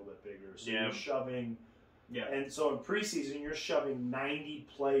 maybe a little bit bigger. So you're shoving. Yeah. And so in preseason, you're shoving 90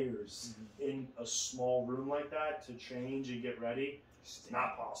 players in a small room like that to change and get ready. It's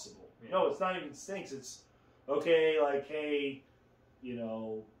not possible. Yeah. No, it's not even stinks. It's okay. Like, hey,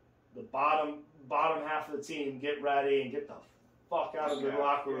 the bottom half of the team get ready and get the fuck out of the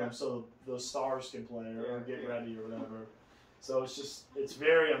locker room so those stars can play or get ready or whatever. So it's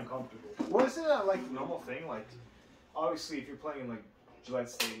very uncomfortable. Wasn't that like the normal thing? Like, obviously, if you're playing in like Gillette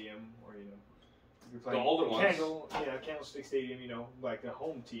Stadium or if you're playing the older ones, Candlestick Stadium, like the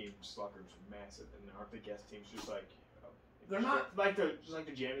home team's locker rooms are massive, and aren't the guest teams just like? They're not like the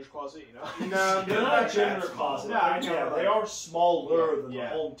janitor's closet, No, they're not janitor's closet. They are smaller than the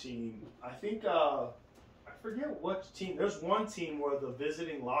home team. I think I forget what team. There's one team where the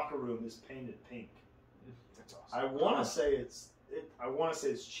visiting locker room is painted pink. That's awesome. I want to say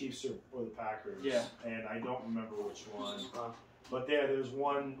it's Chiefs or the Packers. Yeah. And I don't remember which one. But there's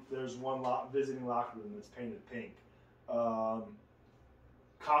one visiting locker room that's painted pink.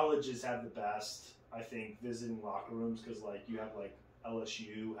 colleges have the best, I think, visiting locker rooms because like you have like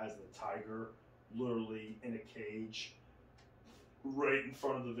LSU has the tiger literally in a cage right in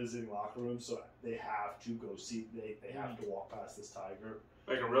front of the visiting locker room, so they have to go see. They have to walk past this tiger.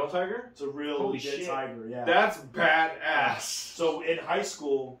 Like a real tiger? It's a real Holy legit shit. tiger. Yeah. That's badass. So in high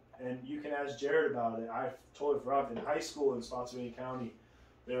school, and you can ask Jared about it. I totally forgot. In high school in Spotsylvania County,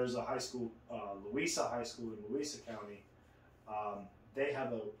 there's a high school, Louisa High School in Louisa County. They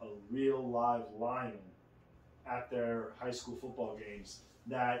have a real live lion at their high school football games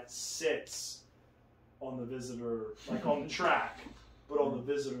that sits on the visitor, like on the track, but on the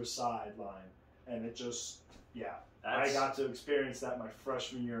visitor sideline, and it just, yeah. I got to experience that my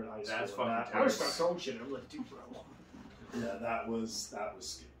freshman year in high school. That's fucking I was start throwing shit. I'm like, dude, bro. Yeah, that was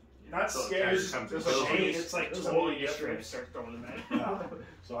scary. Yeah, Not so scary. There's a change. It's like totally different. Start throwing them at. Yeah.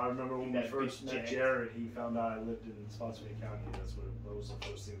 So I remember when we That first big met jack. Jared, he found out I lived in Spotsylvania County. That was the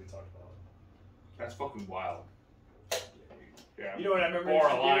first thing we talked about. That's fucking wild. Yeah. You know what I remember? Or used a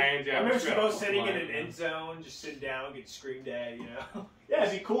to do? lion. Yeah, I remember we got a both sitting in lion, an yeah. end zone, just sitting down, get screamed at, you know? Yeah,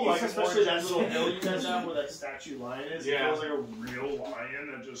 it'd be cool. Yeah, Like, some especially that oranges. little hill you guys have where that statue lion is. Yeah. It feels like a real lion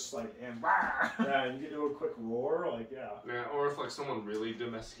and just like, And yeah, you can do a quick roar. Like, yeah. Yeah, or if like someone really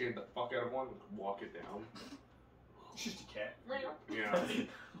domesticated the fuck out of one, walk it down. it's just a cat. Yeah.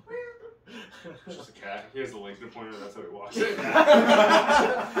 It's just a cat. He has the laser pointer, that's how he walks it.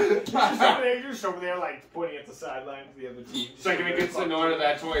 You're just over there, like, pointing at the sideline to the other team. The second he gets annoyed at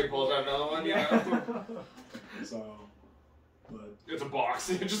that toy, he pulls out another one, you know? So, but It's a box.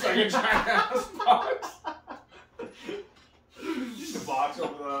 Just like a giant ass box. Just a box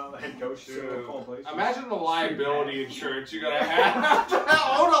over the head coach to football place. Imagine the liability insurance you gotta have to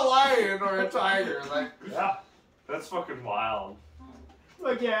own a lion or a tiger. Like, yeah. that's fucking wild.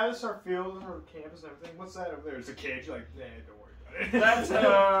 Like, yeah, this is our field, our campus and everything. What's that over there? It's a cage. You're like, nah, don't worry about it. That's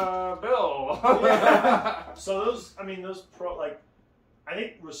Bill. Yeah. So those pro, like, I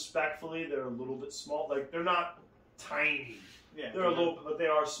think respectfully, they're a little bit small. Like, they're not tiny. Yeah, They're a little, but they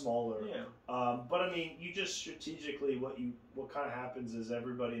are smaller. Yeah. But I mean, you just strategically, what kind of happens is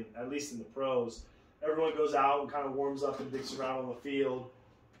everybody, at least in the pros, everyone goes out and kind of warms up and dicks around on the field,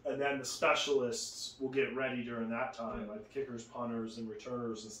 and then the specialists will get ready during that time, like the kickers, punters, and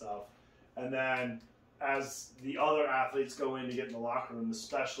returners and stuff. And then as the other athletes go in to get in the locker room, the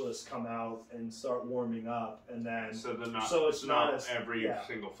specialists come out and start warming up, and then So they're not. So it's not not as- every yeah.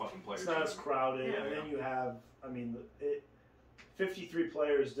 single fucking player. it's not as crowded. Yeah, And then you have, 53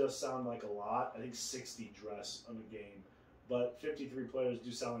 players does sound like a lot. I think 60 dress on a game, but 53 players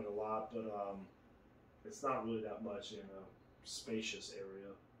do sound like a lot. But it's not really that much in a spacious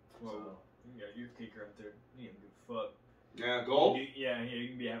area. Well, So. you got your kicker up there. You don't give a fuck. Yeah, goal. Yeah, you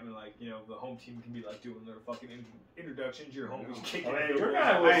can be having, like, you know, the home team can be, like, doing their fucking introductions. Your home is kicking. I mean, it. your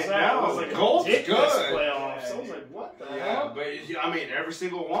guy was, like Gold's a ridiculous good. playoffs. Yeah, I was like, what the Yeah, hell? but I mean, every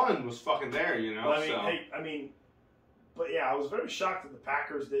single one was fucking there, you know. But, so. But yeah, I was very shocked that the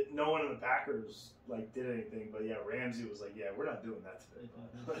Packers that no one in the Packers like did anything. But yeah, Ramsey was like, yeah, we're not doing that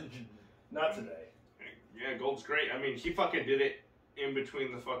today. Not today. Yeah, Gold's great. I mean, he fucking did it in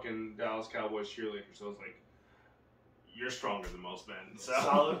between the fucking Dallas Cowboys cheerleaders. So I was like, you're stronger than most men. So.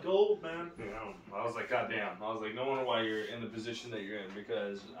 Solid gold, man. You know, I was like, God damn. I was like, no wonder why you're in the position that you're in,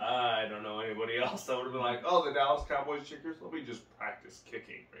 because I don't know anybody else that would have been like, oh, the Dallas Cowboys kickers, let me just practice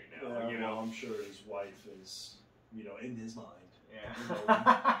kicking right now. Yeah, you know, well, I'm sure his wife is, in his mind.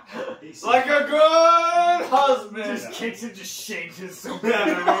 Yeah. He's like a good husband. Just kicks it, just shakes it so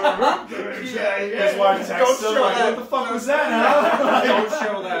Yeah, His wife texts him like, what the fuck was that, huh? Don't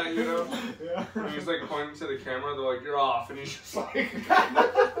show that, you know. Yeah. And he's like pointing to the camera. They're like, "You're off," and he's just like,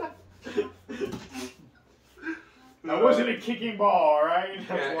 That wasn't a kicking ball, alright?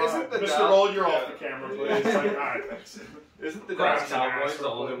 Yeah, isn't the Mr. Dal- Roll, you're yeah. off the camera, please. Like, all right, thanks. Isn't the Grabs Dallas an Cowboys ass the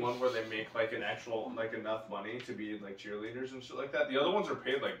real only quick. one where they make like an actual like enough money to be like cheerleaders and shit like that? The other ones are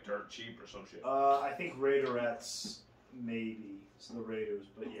paid like dirt cheap or some shit. I think Raiderettes, maybe. It's the Raiders,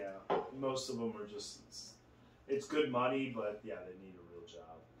 but yeah, most of them are just, it's good money, but yeah, they need a real job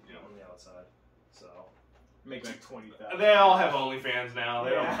on the outside. So. Make like 20,000. They all have OnlyFans now. They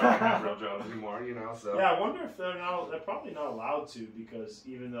don't Yeah. fucking have real jobs anymore, you know. So Yeah, I wonder if they're probably not allowed to, because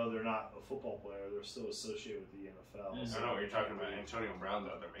even though they're not a football player, they're still associated with the NFL. Mhm. I know what you're talking about. Antonio Brown's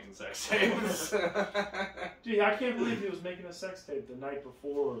out there making sex tapes. Dude, I can't believe he was making a sex tape the night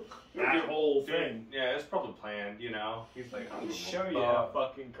before that whole thing. Yeah, it's probably planned, you know. He's like, I'm I'll gonna show you how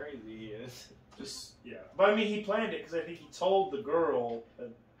fucking crazy he is. Just yeah, but I mean, he planned it because I think he told the girl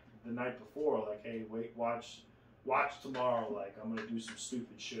the night before, like, "Hey, watch tomorrow. Like, I'm gonna do some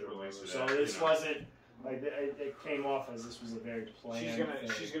stupid shit or whatever." Release it So out, this you know. wasn't Like it came off as this was a very planned.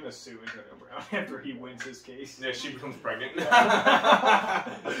 She's gonna sue Antonio Brown after he wins his case. Yeah, she becomes pregnant.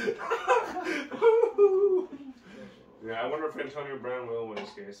 Yeah, I wonder if Antonio Brown will win his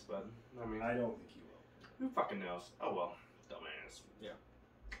case, but I mean, I don't think he will. who fucking knows? Oh well, dumbass. Yeah.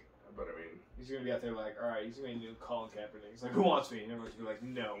 But I mean, he's gonna be out there like, all right, he's gonna do Colin Kaepernick. He's like, who wants me? And everyone's gonna be like,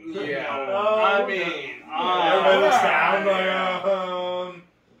 no. yeah. No. I mean, Everybody looks down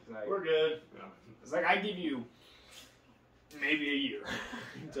like, we're good. Yeah. It's like I give you maybe a year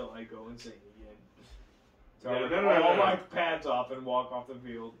until I go insane again. So I rip all my pads off and walk off the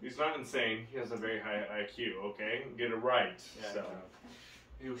field. He's not insane. He has a very high IQ. Okay, get it right. Yeah, so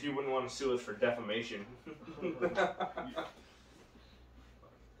he wouldn't want to sue us for defamation.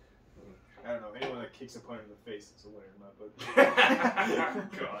 I don't know. Anyone that kicks a punter in the face is a winner in my book.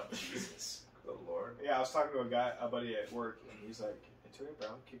 God, Jesus, good Lord. Yeah, I was talking to a buddy at work, and he's like, Antonio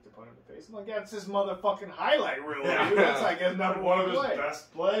Brown kicked a punter in the face. I'm like, yeah, it's his motherfucking highlight reel. Dude. That's like his number one of his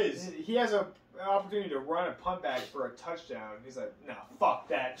best plays. He has an opportunity to run a punt back for a touchdown. He's like, nah, fuck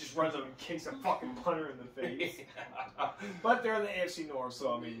that. Just runs up and kicks a fucking punter in the face. But they're in the AFC North,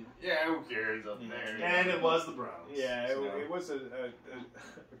 so I mean, yeah, who cares up there? And it was the Browns. Yeah, it was a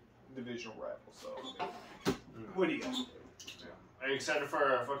divisional rival. So what do you got? Are you excited for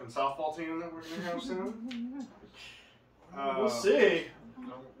our fucking softball team that we're gonna have soon? We'll see.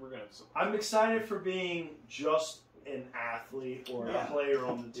 We're gonna. I'm excited for being just an athlete or a player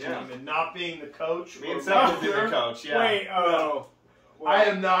on the team and not being the coach. Me and Seth will be the coach. Yeah. Wait. Well, I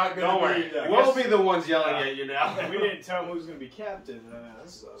am not going to be that. We'll be the ones yelling at you now. We didn't tell him who's going to be captain.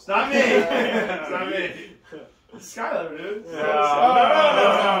 It's not me. It's not me. Skylar, dude. No.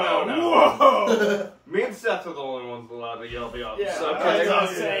 Whoa. Me and Seth are the only ones allowed to yell the office. Yeah, So, I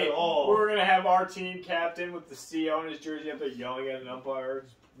was say, we're going to have our team captain with the CO on his jersey up there yelling at an umpire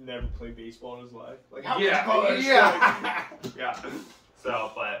who's never played baseball in his life. Like, how yeah.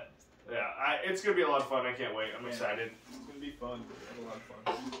 So, but, yeah, it's going to be a lot of fun. I can't wait. I'm excited. It's going to be fun. It's going to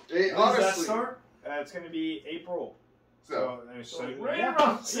be a lot of fun. When does that start? It's going to be April. So right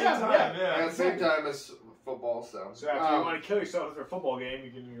around the same time. at the same time as football. So after you want to kill yourself after a football game,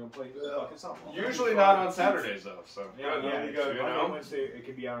 you can play fucking softball. Usually not on Saturdays though. So yeah, you go Monday, Wednesday. It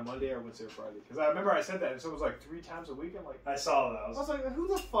could be on Monday or Wednesday or Friday. Because I remember I said that, and so it was like 3 times a week. I'm like, I saw that. I was like, who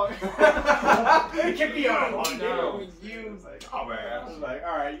the fuck? It can be on Monday. No. You was like, oh man. I was like,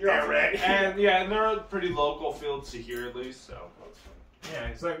 all right, you're right. And and they're pretty local fields to here at least. So. Yeah,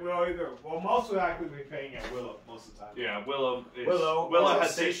 it's like most of that could be playing at Willow most of the time. Yeah, Willow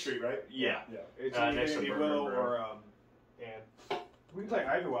has State Street, right? Yeah. It's next either to Willow or and we can play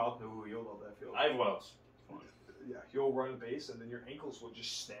Ivywild. No, you'll love that field. Ivywild. Yeah, you'll run base and then your ankles will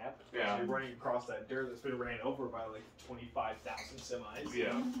just snap. Yeah. You're running across that dirt that's been ran over by like 25,000 semis.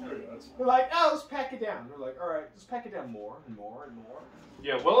 Yeah. We're like, oh, let's pack it down. We're like, all right, let's pack it down more and more and more.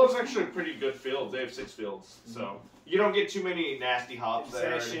 Yeah, Willow's actually a pretty good field. They have 6 fields, so you don't get too many nasty hops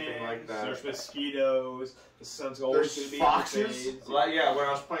there or anything like that. There's mosquitoes. The sun's always going to be foxes. In the Like, yeah, when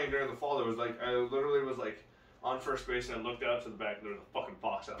I was playing during the fall, there was like I literally was like on first base and I looked out to the back and there was a fucking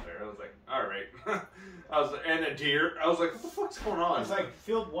fox out there. I was like, all right. And a deer. I was like, what the fuck's going on? It's like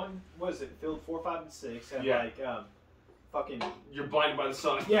field 1. What is it? Field 4, 5, and 6 have like fucking. You're blinded by the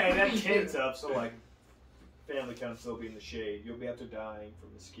sun. Yeah, and that kids up, so like. Family can still be in the shade. You'll be out there dying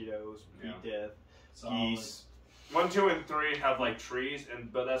from mosquitoes, heat death, geese. 1, 2, and 3 have like trees,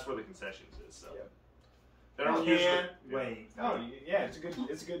 but that's where the concessions is. So they don't wait. Oh yeah, it's a good.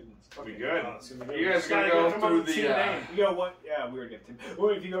 It'll be good. You guys gotta go through the name. You go one. Yeah, we were getting team.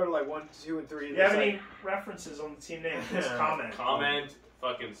 Well, if you go to like 1, 2, and 3. Do you have any references on the team name? Just comment.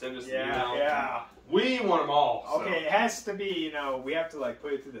 Fucking send us an email. Yeah. We want them all. So. Okay, it has to be. We have to like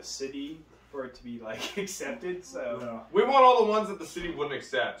put it through the city for it to be like accepted. So we want all the ones that the city wouldn't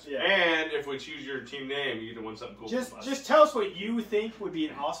accept. Yeah. And if we choose your team name, you get to win something cool. Just tell us what you think would be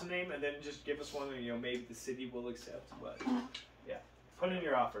an awesome name, and then just give us one that maybe the city will accept. But yeah, put in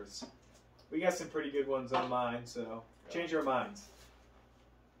your offers. We got some pretty good ones online, so change our minds.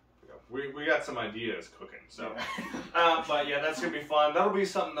 We got some ideas cooking, so but yeah, that's gonna be fun. That'll be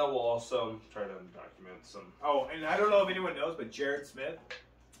something that we'll also try to document some. Oh, and I don't know if anyone knows, but Jared Smith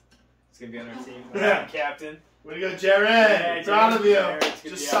is gonna be on our team. Captain. Way to go, Jared! Proud of you.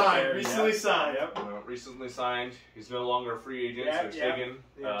 Just signed. Recently signed. Yep. Recently signed. He's no longer a free agent, so he's taken.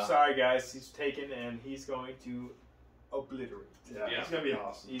 Sorry, guys. He's taken, and he's going to obliterate. Yeah, it's gonna be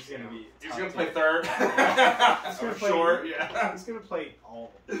awesome. He's gonna be. He's gonna play third. He's gonna play short. Yeah. He's gonna play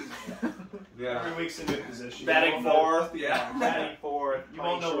all. Yeah. Every week's a new position. Batting fourth. Yeah. Batting fourth. You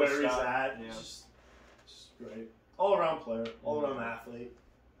won't know where he's at. Yeah. Just great. All around player. All around athlete.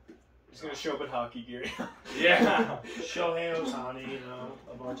 He's gonna show up in hockey gear. Yeah. Shohei Ohtani,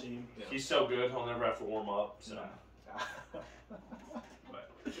 of our team. He's so good, he'll never have to warm up. So. But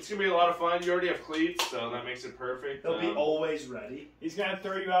it's gonna be a lot of fun. You already have cleats, so that makes it perfect. He'll be always ready. He's gonna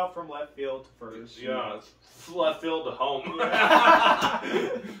throw you out from left field to first. Yeah, left field to home.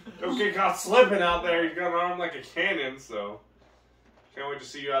 Don't get caught slipping out there. He's got an arm like a cannon, so can't wait to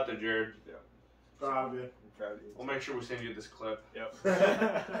see you out there, Jared. Yeah. Proud of you. We'll make sure we send you this clip. Yep.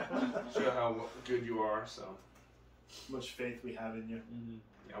 Show how good you are. So much faith we have in you. Mm-hmm.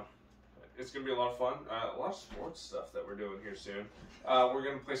 Yeah. It's going to be a lot of fun. A lot of sports stuff that we're doing here soon. We're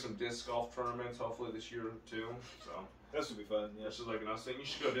going to play some disc golf tournaments hopefully this year too. So this will be fun. Yeah. This is like another thing. You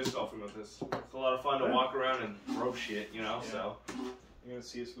should go disc golfing with us. It's a lot of fun to walk around and throw shit, Yeah. So you're going to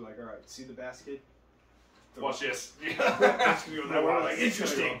see us be like, all right, see the basket? Watch this.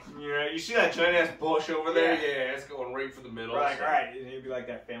 Interesting. Yeah, you see that giant ass bush over there? Yeah, it's going right for the middle. We're like, all right, and it'd be like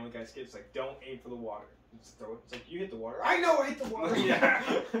that Family Guy skit. It's like, don't aim for the water. Just throw it. It's like, you hit the water. I know, I hit the water. Yeah.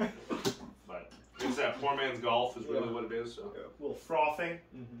 But it's that poor man's golf is really what it is. So. A little frothing.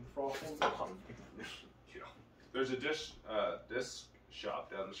 Frothing. Yeah. There's a disc shop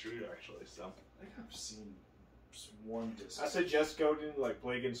down the street actually. So I think I've seen one disc. I suggest go to like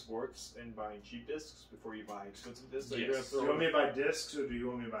Play Against Sports and buying cheap discs before you buy expensive discs. Yes. Do you want me to buy discs or do you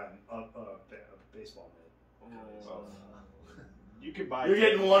want me to buy a baseball mitt? You can buy. You're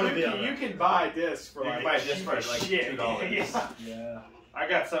getting one of the other. You can buy discs for you like can buy a disc for like shit. $2. Yeah. I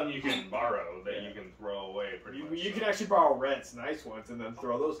got some you can borrow that you can throw away pretty much. You can actually borrow Reds, nice ones, and then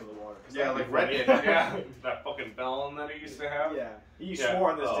throw those in the water. Yeah, like Red did. Yeah, that fucking bellum that he used to have. Yeah, he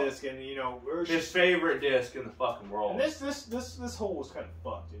swore on this disc, and his favorite disc in the fucking world. And this hole was kind of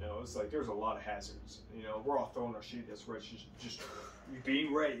fucked. It's like there's a lot of hazards. We're all throwing our shit. That's right. Just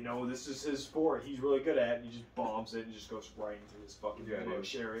being right. This is his sport. He's really good at it. And he just bombs it and just goes right into his fucking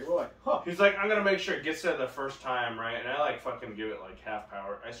bush area. We're like, huh. He's like, I'm gonna make sure it gets there the first time, right? And I like fucking give it like half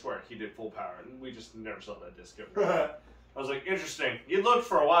power. I swear he did full power, and we just never saw that disc ever. I was like, interesting. You looked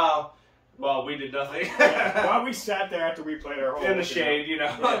for a while. Well, we did nothing. While we sat there after we played our hole in the shade,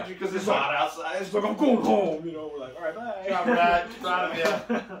 because it's hot outside. It's like, I'm going home. We're like, all right, bye. Proud of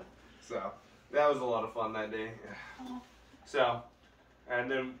you. So that was a lot of fun that day. So. And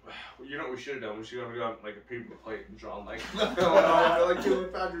then, what we should have done? We should have got like a paper plate and drawn like, like, we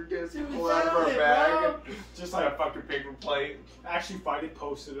found your disc, pull out of our bag, just like a fucking paper plate. Actually, finally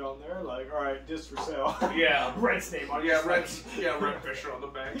posted it on there, like, all right, disc for sale. Yeah, Red's name on it. Yeah, Red Fisher on the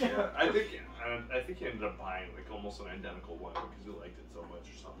back. Yeah, I think he ended up buying like almost an identical one because he liked it so much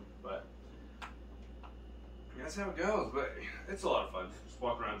or something. But that's how it goes. But it's a lot of fun. Just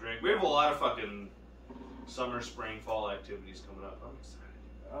walk around, drink. We have a lot of fucking summer, spring, fall activities coming up. I'm excited.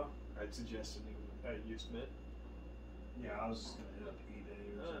 I'd suggest a used mitt. Yeah, I was just gonna hit up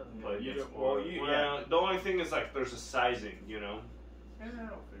eBay or something. But the only thing is like there's a sizing, Yeah, I'll figure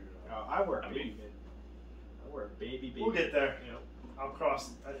it out. I wear a baby mitt. I wear a baby. We'll get there. I'll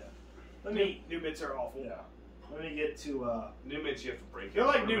cross. New mitts are awful. Yeah. Let me get to new mitts. You have to break. They're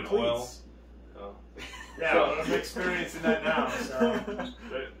like new cleats. Oh. Yeah, well, I'm experiencing that now. So.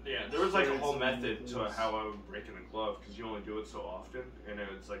 There was like a whole method to how I would break in a glove because you only do it so often, and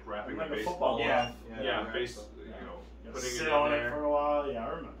it's like wrapping like the base. A football glove. Putting sit it on in there. it for a while. Yeah, I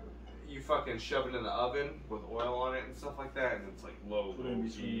remember. You fucking shove it in the oven with oil on it and stuff like that, and it's like low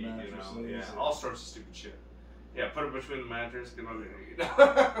heat, yeah, all sorts of stupid shit. Yeah, put it between the mattress, get underneath.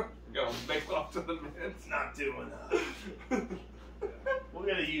 Go make love to the mints. Not doing that. We're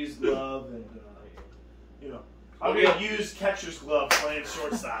gonna use glove and I'm gonna use catcher's glove playing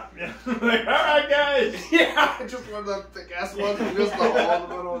shortstop. Like, all right, guys. Yeah, I just one of the thick ass ones with just the hole in the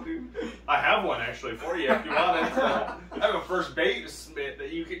middle, dude. I have one actually for you if you want it. I have a first base mitt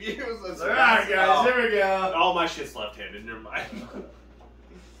that you can use. All right, guys, here we go. All my shit's left-handed. Never mind.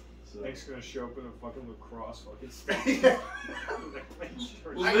 Nick's gonna show up in a fucking lacrosse fucking state.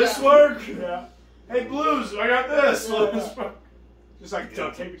 Will this work? Yeah. Hey, Blues, I got this. Just like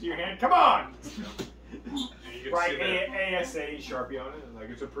duct tape it to your hand. Come on. Right, ASA Sharpie on it, and like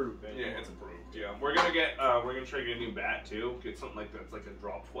it's approved. Man. Yeah, it's approved. Yeah, we're gonna try to get a new bat too. Get something like that's like a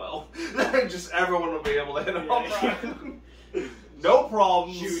drop 12. Just everyone will be able to hit them home run. No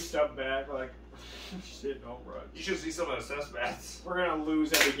problems. Juiced up bat, like shit, home run. You should see some of the Seth's bats. We're gonna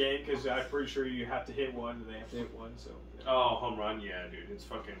lose every game because I'm pretty sure you have to hit one and they have to hit one. So. Yeah. Oh, home run, yeah, dude, it's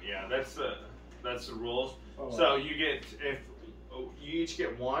fucking That's the rules. Oh, wow. So you each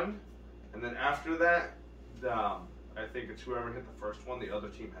get one, and then after that, I think it's whoever hit the first one, the other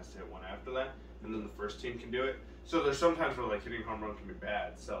team has to hit one after that, and then the first team can do it. So there's sometimes where like hitting home run can be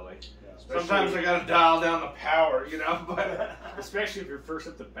bad. So like sometimes I gotta dial down the power, you know. But especially if you're first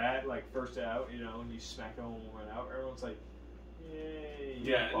at the bat, like first out, you know, and you smack a home run out, everyone's like, "Yay!"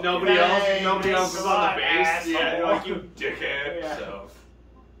 Yeah, nobody else is on the base. Asshole. Yeah, like you dickhead. Yeah. So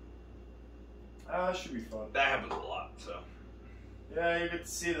should be fun. that happens a lot. So Yeah, you get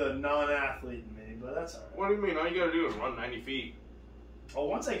to see the non-athlete in me, but that's alright. what do you mean? All you gotta do is run 90 feet. Oh,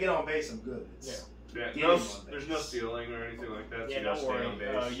 once I get on base, I'm good. It's, Yeah, Getting no, on base. there's no stealing or anything like that. So Yeah, you gotta don't stay worry. on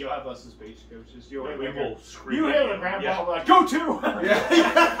base. You'll have us as base coaches. You'll Yeah, we will scream. You at hear the grandpa Yeah. like, go to!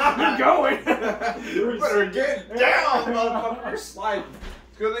 Yeah. You're going! You better get down, motherfucker. You're sliding.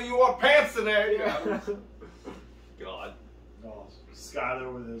 It's good that you wore pants today. Yeah. God. oh,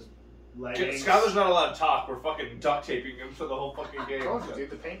 Skyler with his leggings. Skyler's not allowed to talk. We're fucking duct taping him for the whole fucking game. Told you, dude,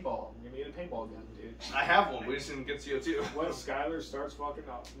 the paintball. Give me the paintball gun, dude. I have one. We just didn't get CO2. When Skyler starts fucking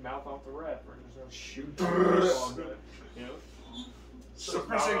mouth off the ref, we're just gonna shoot the paintball gun. You know? So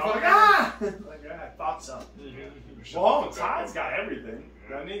first thing, like, fucking like, I thought so. Mm-hmm. Well, Todd's got everything.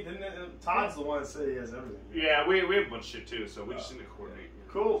 I mean, Todd's the one that said he has everything. Yeah, we have a bunch of shit too, so we just need to coordinate. You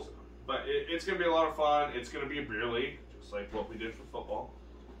know, Cool. so. But it's going to be a lot of fun. It's going to be a beer league, just like what we did for football.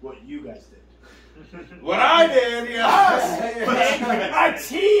 What you guys did. What I did, yeah. A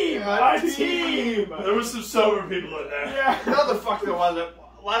team! A team! There was some sober people in there. Yeah. No, the fuck there wasn't.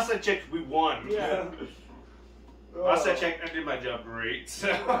 Last I checked, we won. Yeah. Last I checked, I did my job great. So,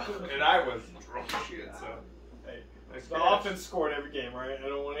 and I was drunk as shit, so. Hey, Nice the catch. offense scored every game, right? I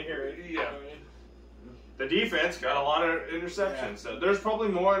don't want to hear it. Yeah. The defense got a lot of interceptions. Yeah. So there's probably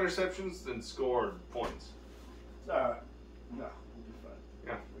more interceptions than scored points. No, we'll be fine.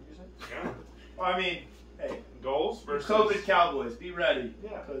 Yeah. What did you say? Yeah. Well, I mean, hey, Goals versus COVID Cowboys, be ready.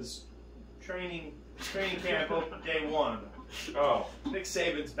 Yeah. Because training camp open day one. Oh. Nick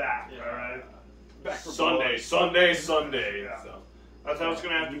Saban's back. Yeah. All right. Back for Sunday. Yeah. So that's how it's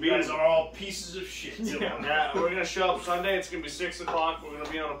gonna have to You be. guys are all pieces of shit. Yeah. Yeah, we're gonna show up Sunday. It's gonna be 6 o'clock. We're gonna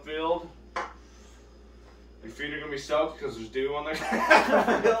be on a field. Your feet are gonna be soaked because there's dew on the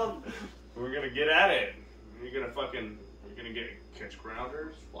field. We're gonna get at it. You're gonna catch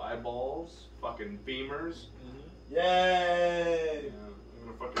grounders, fly balls, fucking beamers. Yay! Yeah,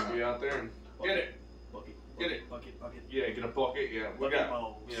 we're gonna fucking be out there and get it. Bucket. Get it. Bucket. Yeah, get a bucket. Yeah, we Bucket got.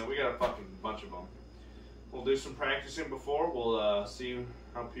 balls. Yeah, we got a fucking bunch of them. We'll do some practicing before. We'll see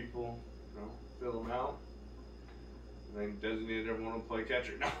how people, fill them out. And then designate everyone to play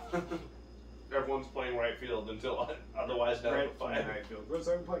catcher. No. Everyone's playing right field until otherwise notified. Right, right field. What's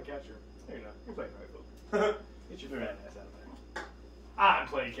that? Play catcher. There you go. You're playing right field. Get your fat ass out of there. I'm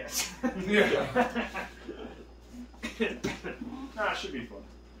playing catcher. Yeah. Nah, it should be fun.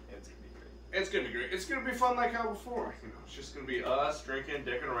 It's gonna be great. It's gonna be great. It's gonna be fun like how before. It's just gonna be us drinking,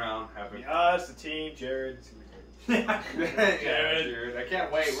 dicking around, having. Us, the team, Jared. It's gonna be great. Yeah, Jared. I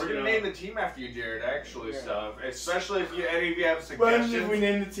can't wait. We're gonna name the team after you, Jared. Actually, Yeah. so especially if any of you have When suggestions. did we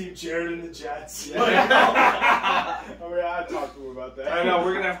name the team Jared and the Jets? Oh yeah, I talked to him about that. I know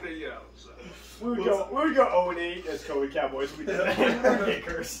we're gonna have to, So. We would go 0-8 as COVID Cowboys. We did that. We'd get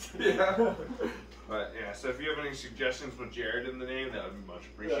cursed. Yeah. But yeah, so if you have any suggestions with Jared in the name, that would be much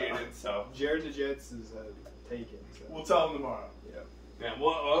appreciated. Yeah. So Jared the Jets is taken. So. We'll tell them tomorrow. yeah,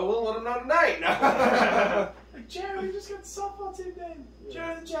 we'll let him know tonight. Like, Jared, we just got the softball team name. Yeah.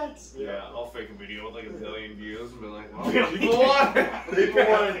 Jared the Jets. Yeah, I'll fake a video with like 1 billion views and be like, well, Billion. people want it. People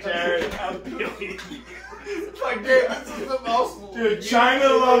wanted Jared. Like, dude, this is the most. Dude, China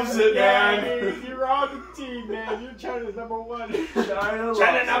loves it, Yeah, man. dude, you're on the team, man. You're China's #1. China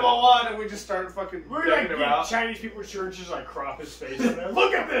China #1, and we just started fucking We're like thinking about. Chinese people church just like crop his face. And they're,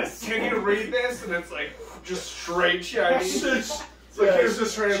 look at this. Can you read this? And it's like just straight Chinese. It's Like, here's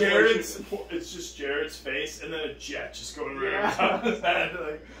this translation. It's just Jared's face and then a jet just going right Yeah. on top of his head.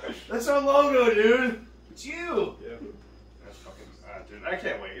 Like, that's our logo, dude. It's you. Yeah. That's fucking, dude, I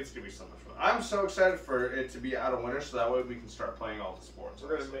can't wait. It's gonna be so much fun. I'm so excited for it to be out of winter, so that way we can start playing all the sports.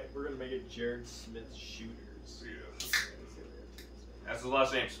 We're gonna make it Jared Smith Shooters. Yeah. That's his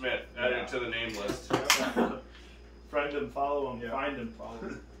last name, Smith. Add it to the name list. Friend him, follow him, Yeah. find him, follow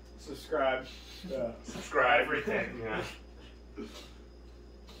him. Subscribe. Yeah. Subscribe. Everything. Yeah. Oh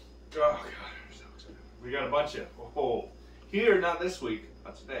god, I'm so excited. We got a bunch of here, not this week,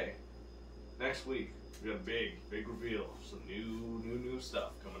 not today. Next week, we got a big reveal. Some new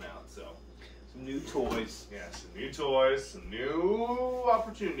stuff coming out. So Some new toys. yeah, some new toys, some new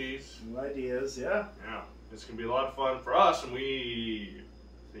opportunities. New ideas, yeah. Yeah, it's gonna be a lot of fun for us, and we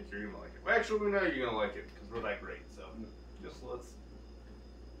think you're gonna like it. Well, actually, we know you're gonna like it because we're that great. So just let's.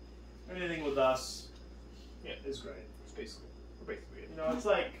 Anything with us, Yeah, it's great. It's basically, we're basically it. You know, it's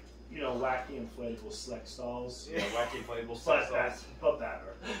like, you know, wacky inflatable sex dolls. Yeah, wacky inflatable But sex dolls. but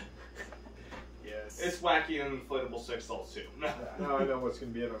better. Yes. It's wacky and inflatable sex dolls too. Now I know what's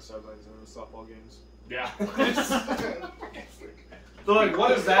going to be at our sidelines in the softball games. Yeah. They're like,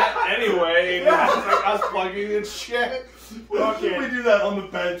 what is that anyway? It's like us plugging in shit. Okay. We do that on the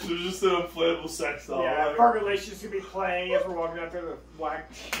bench. There's just an inflatable sex doll. Yeah, Like, our relations could be playing as we're walking out there. The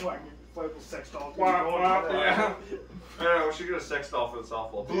whack inflatable sex doll. Yeah. I know, we should get a sex doll for the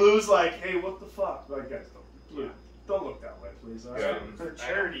softball team. Blue's like, hey, what the fuck? Like, guys, don't look that way, please. All right? Yeah. For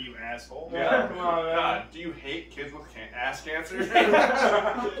charity, you asshole. Yeah. Come on, man. God, do you hate kids with ass cancer?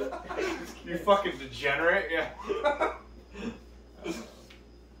 You fucking degenerate. Yeah.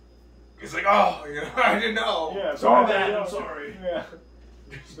 He's like, oh, you know, I didn't know. Yeah, Sorry, man, man. I'm sorry. Yeah.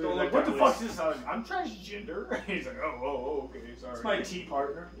 Don't Like, look what the that fuck's way. this? I'm transgender. He's like, oh, okay, sorry. It's my tea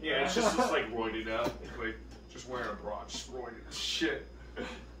partner. Yeah, it's just like roided up. Like, just wearing a bra, just roided as shit.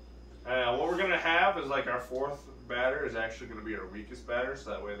 What we're going to have is like our fourth batter is actually going to be our weakest batter,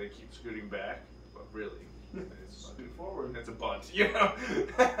 so that way they keep scooting back. But really, it's Scoot forward. It's a bunt, you know?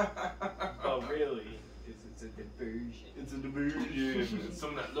 Oh, really? It's a diversion. It's a diversion. It's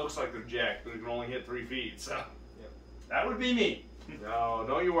someone that looks like they're jacked, but they can only hit 3 feet, so. That would be me. No,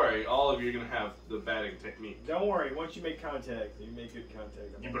 don't you worry. All of you are going to have the batting technique. Don't worry. Once you make contact, you make good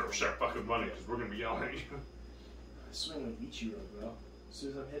contact. You better start fucking running, because we're going to be yelling at you. I swing like Ichiro, bro. As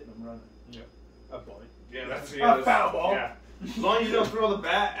soon as I'm hitting, I'm running. A bunt. Yeah, that's A foul ball. Yeah. As long as you don't throw the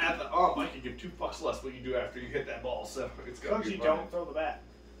bat at the ump, I can give 2 fucks less what you do after you hit that ball, so it's As going long to as be you fun. don't throw the bat,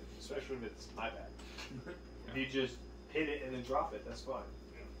 especially if it's my bat. If you just hit it and then drop it, that's fine.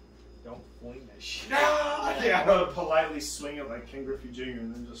 Don't fling that shit. I'm gonna politely swing it like Ken Griffey Jr.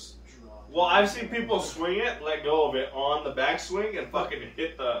 and then just drop. Well, I've seen people swing it, let go of it on the backswing, and fucking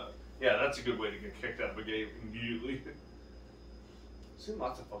hit the... Yeah, that's a good way to get kicked out of a game immediately. I've seen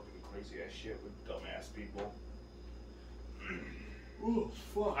lots of fucking crazy-ass shit with dumbass people. Ooh,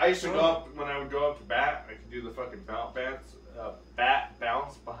 fuck. I used to go up, when I would go up to bat, I could do the fucking bat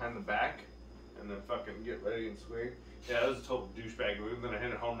bounce behind the back, and then fucking get ready and swing. Yeah, that was a total douchebag move. Then I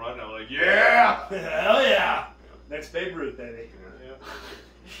hit a home run, and I was like, yeah! Hell yeah! Next Babe Ruth, baby. Yeah.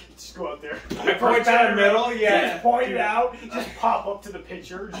 Just go out there. I point to the middle, yeah. Just point it out. Just pop up to the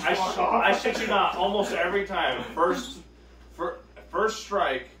pitcher. Just walk off. I shit you not, almost every time, first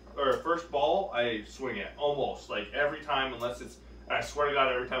strike, or first ball, I swing it. Almost. Like, every time, unless it's... I swear to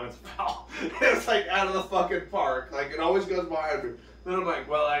God, every time it's foul. It's like out of the fucking park. Like, it always goes behind me. Then I'm like,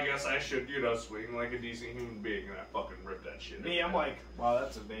 well, I guess I should, swing like a decent human being, and I fucking rip that shit. Me, I'm like, wow,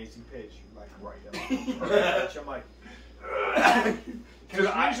 that's an amazing pitch. Like, right up. I'm like, because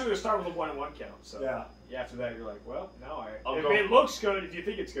usually we start with a 1-1 count. So Yeah. After that, you're like, well, now I'll if go. it looks good, if you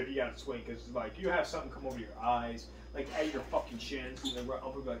think it's good, you gotta swing because like you have something come over your eyes, like at your fucking shins, and then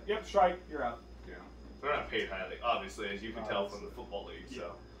I'll be like, yep, strike, you're out. Yeah. They're not paid highly, obviously, as you can tell from the football league.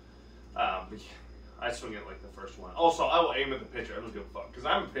 So, but yeah, I swing it like the first one. Also, I will aim at the pitcher. I don't give a fuck because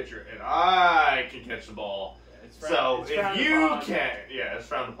I'm a pitcher and I can catch the ball. It's So it's if frowned you upon. can, yeah, it's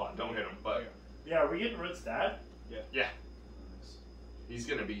frowned upon. Don't hit him. But Yeah, are we getting rid of that? yeah, he's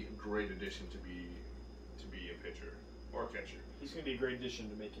gonna be a great addition to be a pitcher or catcher. He's gonna be a great addition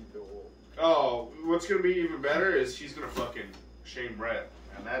to make him feel old. Oh, what's gonna be even better is he's gonna fucking shame Brett,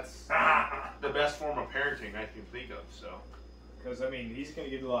 and that's the best form of parenting I can think of. So. Because, I mean, he's going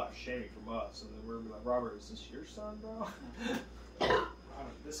to get a lot of shaming from us. And then we're going to be like, Robert, is this your son, bro?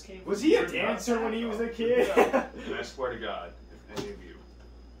 This came Was he a dancer when he was a kid? And I swear to God, if any of you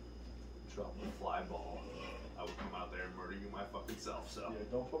drop a fly ball, I will come out there and murder you my fucking self. So. Yeah,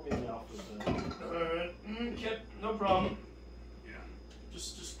 don't put me in the office then. Alright, okay, no problem. Yeah.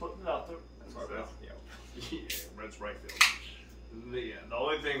 Just putting it out there. Yeah, Red's right field. Yeah, the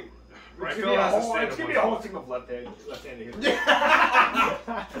only thing. Right It's field has to stand going to in be one a whole spot. team of left-handed hitters.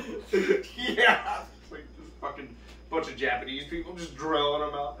 Yeah. It's like this fucking bunch of Japanese people just drilling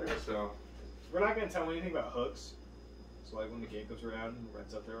them out there, so. We're not going to tell him anything about hooks. So, like, when the game comes around and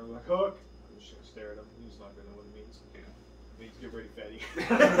Red's up there, we're like, hook. I'm just going to stare at him. He's not going to know what it means. Yeah. It means get ready, fatty.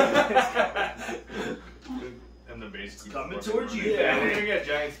 And then basically coming fucking towards running. you. Yeah, and then you get a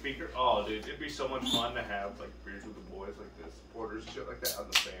giant speaker. Oh, dude, it'd be so much fun to have like beers with the boys, like the supporters and shit like that,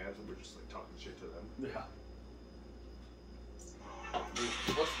 and the fans, and we're just like talking shit to them. Yeah. Dude,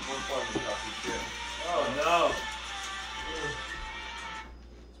 what's the one part of the talking shit? Oh no.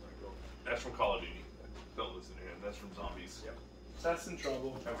 That's from Call of Duty. Don't listen to him. That's from Zombies. Yep. That's in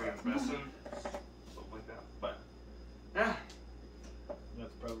trouble. Everyone's messing. Something like that. But yeah. You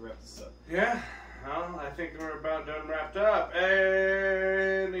have to probably wrap this up. Yeah. Well, I think we're about done wrapped up.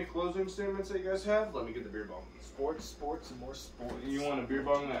 Any closing statements that you guys have? Let me get the beer bong. Sports, and more sports. You want a beer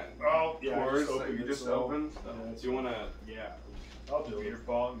bong that? Oh, yeah. Pours that you just opened? Yeah, Do you want to? Yeah. I'll do Beer it.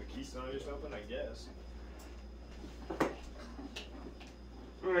 bong, the Keystone I just opened, I guess.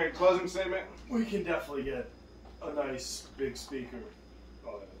 All right, closing statement. We can definitely get a nice big speaker.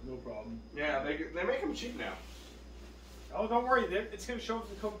 Oh, yeah, no problem. Yeah, they make them cheap now. Oh, don't worry. It's going to show up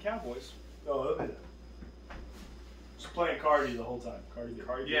for the Cobra Cowboys. Oh, they'll be there. Just playing Cardi the whole time. Cardi.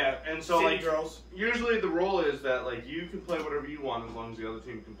 Yeah, and so City like girls. usually the rule is that like you can play whatever you want as long as the other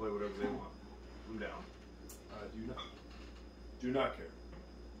team can play whatever they want. I'm down. Do not care.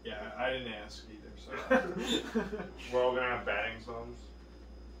 Yeah, I didn't ask either. So We're all gonna have batting songs.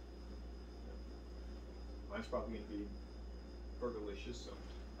 mine's probably going to be Burgerlicious. So.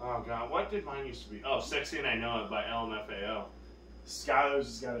 Oh god, what did mine used to be? Oh, Sexy and I Know It by LMFAO. Skylar's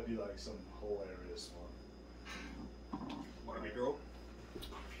has got to be like some hilarious one. Want to be girl?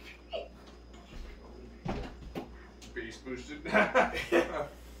 Bass boosted.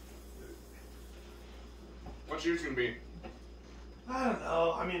 What's yours gonna be? I don't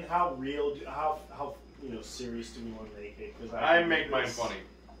know. I mean, how real? How serious do we want to make it? Because I make mine funny.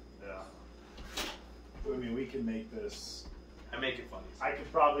 Yeah. I mean, we can make this. I make it funny. I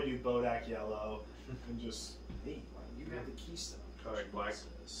could probably do Bodak Yellow and just hey, you have the Keystone. Kodak Black.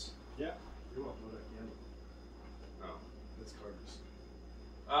 Yeah. You want Bodak Yellow? Oh. That's Carter's.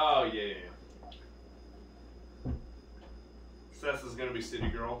 Oh yeah. Seth is gonna be City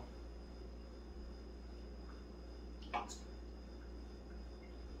Girl.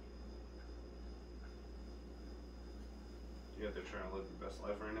 You out there trying to live your best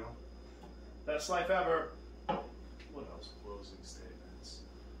life right now? Best life ever. What else? Closing statements.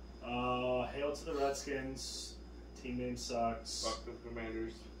 Hail to the Redskins. Team name sucks. Fuck the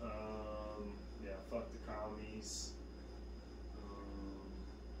Commanders. Yeah, fuck the commies.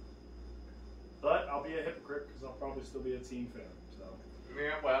 But I'll be a hypocrite because I'll probably still be a team fan. So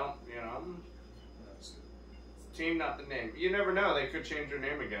Yeah, well, that's good. team, not the name. You never know; they could change their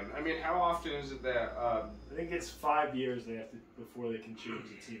name again. I mean, how often is it that? I think it's 5 years they have to before they can change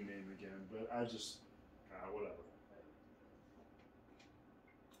the team name again. But I just whatever.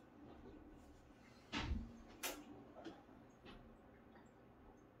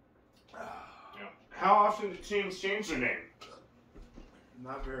 How often do teams change their name?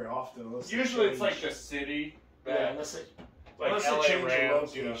 Not very often. Unless Usually, they it's change- like the city. yeah, unless they Like unless LA they change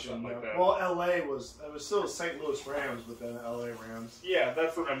Rams, the you know, location. something like yeah. that. Well, LA was still St. Louis Rams, but then LA Rams. Yeah,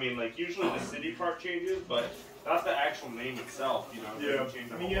 that's what I mean. Like usually the city part changes, but not the actual name itself. You know. It doesn't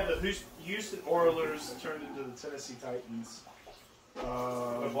change a I mean, whole you had lot. the Houston Oilers turned into the Tennessee Titans.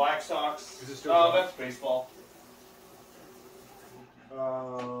 The Black Sox. Is it still Oh, going? that's baseball.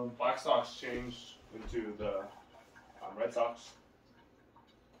 Black Sox changed into the Red Sox.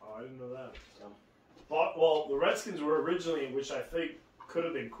 Oh, I didn't know that. But, well, the Redskins were originally, which I think could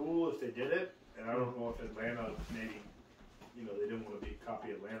have been cool if they did it, and I don't know if Atlanta maybe, they didn't want to be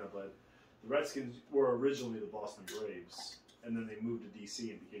copy Atlanta, but the Redskins were originally the Boston Braves, and then they moved to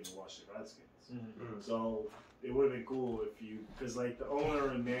DC and became the Washington Redskins. Mm-hmm. So it would have been cool if because like the owner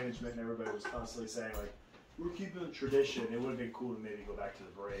and management and everybody was constantly saying like, we're keeping the tradition. It would have been cool to maybe go back to the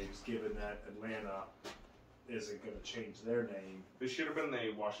Braves, given that Atlanta isn't going to change their name. They should have been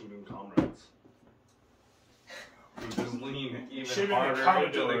the Washington Comrades. We just lean even Should have been harder the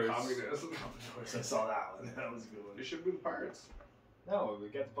into the Commodores. communism. I saw that one. That was a good one. They should have been Pirates. No, we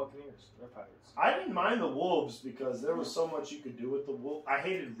got the Buccaneers. They're Pirates. I didn't mind the Wolves because there was so much you could do with the Wolves. I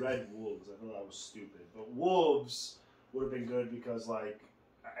hated red Wolves. I thought that was stupid. But Wolves would have been good because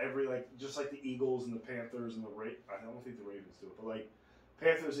just like the Eagles and the Panthers and I don't think the Ravens do it, but like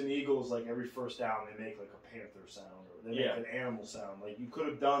Panthers and Eagles, like every first down they make like a panther sound or they make an animal sound. Like you could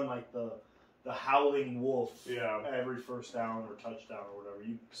have done like the howling wolf every first down or touchdown or whatever.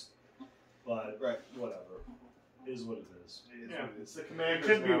 But whatever. Is what it is. It's the It Commanders.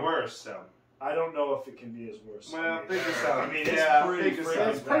 could be now. worse, so. I don't know if it can be as worse. Well, they just I mean, it's yeah, pretty they just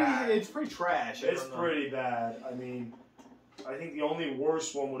freaking bad. It's pretty trash. It's pretty bad. I mean, I think the only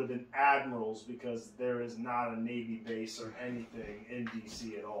worst one would have been Admirals because there is not a Navy base or anything in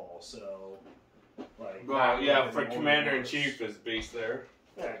DC at all. So, like, Well, that yeah, would for have been Commander in worse. Chief is based there.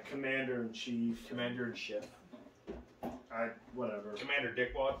 Yeah, Commander in Chief. Commander in Chief. Whatever. Commander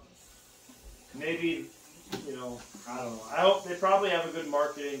Dickwad. Maybe, I don't know. I hope they probably have a good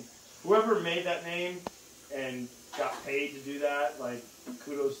marketing. Whoever made that name and got paid to do that, like,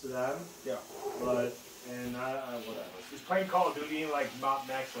 kudos to them. Yeah. But, whatever. He's playing Call of Duty like not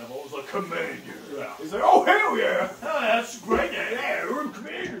max level. It was like Commander. Yeah. He's like, oh hell yeah! Oh, that's great. Yeah, we're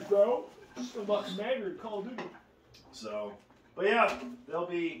Commanders, bro. So much matter in Call of Duty. So, but yeah, they'll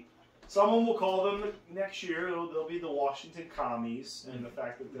be. Someone will call them next year. They'll be the Washington Commies, and the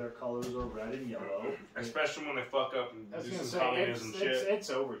fact that their colors are red and yellow. Especially when they fuck up and I was do gonna some say, communism shit. it's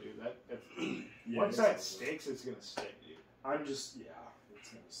over, dude. Yeah, Once it's that over. sticks, it's gonna stick, dude. I'm just, yeah, it's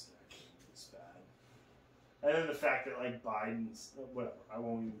gonna stick. It's bad. And then the fact that like Biden's, whatever. I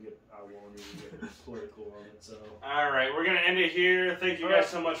won't even get political on it. So. All right, we're gonna end it here. Thank you guys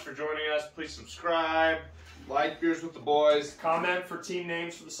so much for joining us. Please subscribe. Like Beers with the Boys. Comment for team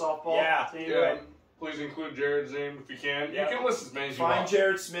names for the softball team. Yeah. Please include Jared's name if you can. Yeah. You can list as many as you Find want.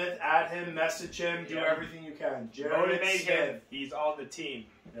 Jared Smith, add him, message him, do Yeah. everything you can. Jared Motivate Smith. him. He's on the team.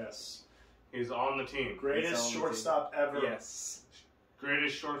 Yes. He's on the team. Greatest He's on the shortstop ever. Yes.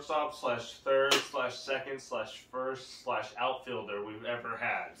 Greatest shortstop / third / second / first / outfielder we've ever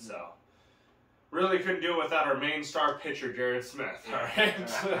had. So really couldn't do it without our main star pitcher, Jared Smith. All right.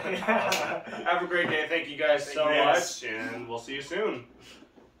 Have a great day. Thank you guys so you. much, and we'll see you soon.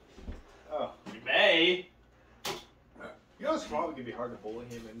 Oh. You may. You know, it's probably gonna be hard to bully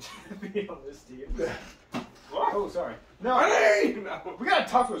him and be on this team. What? Oh, sorry. No, No. we gotta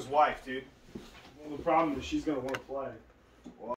talk to his wife, dude. Well, the problem is she's going to want to play.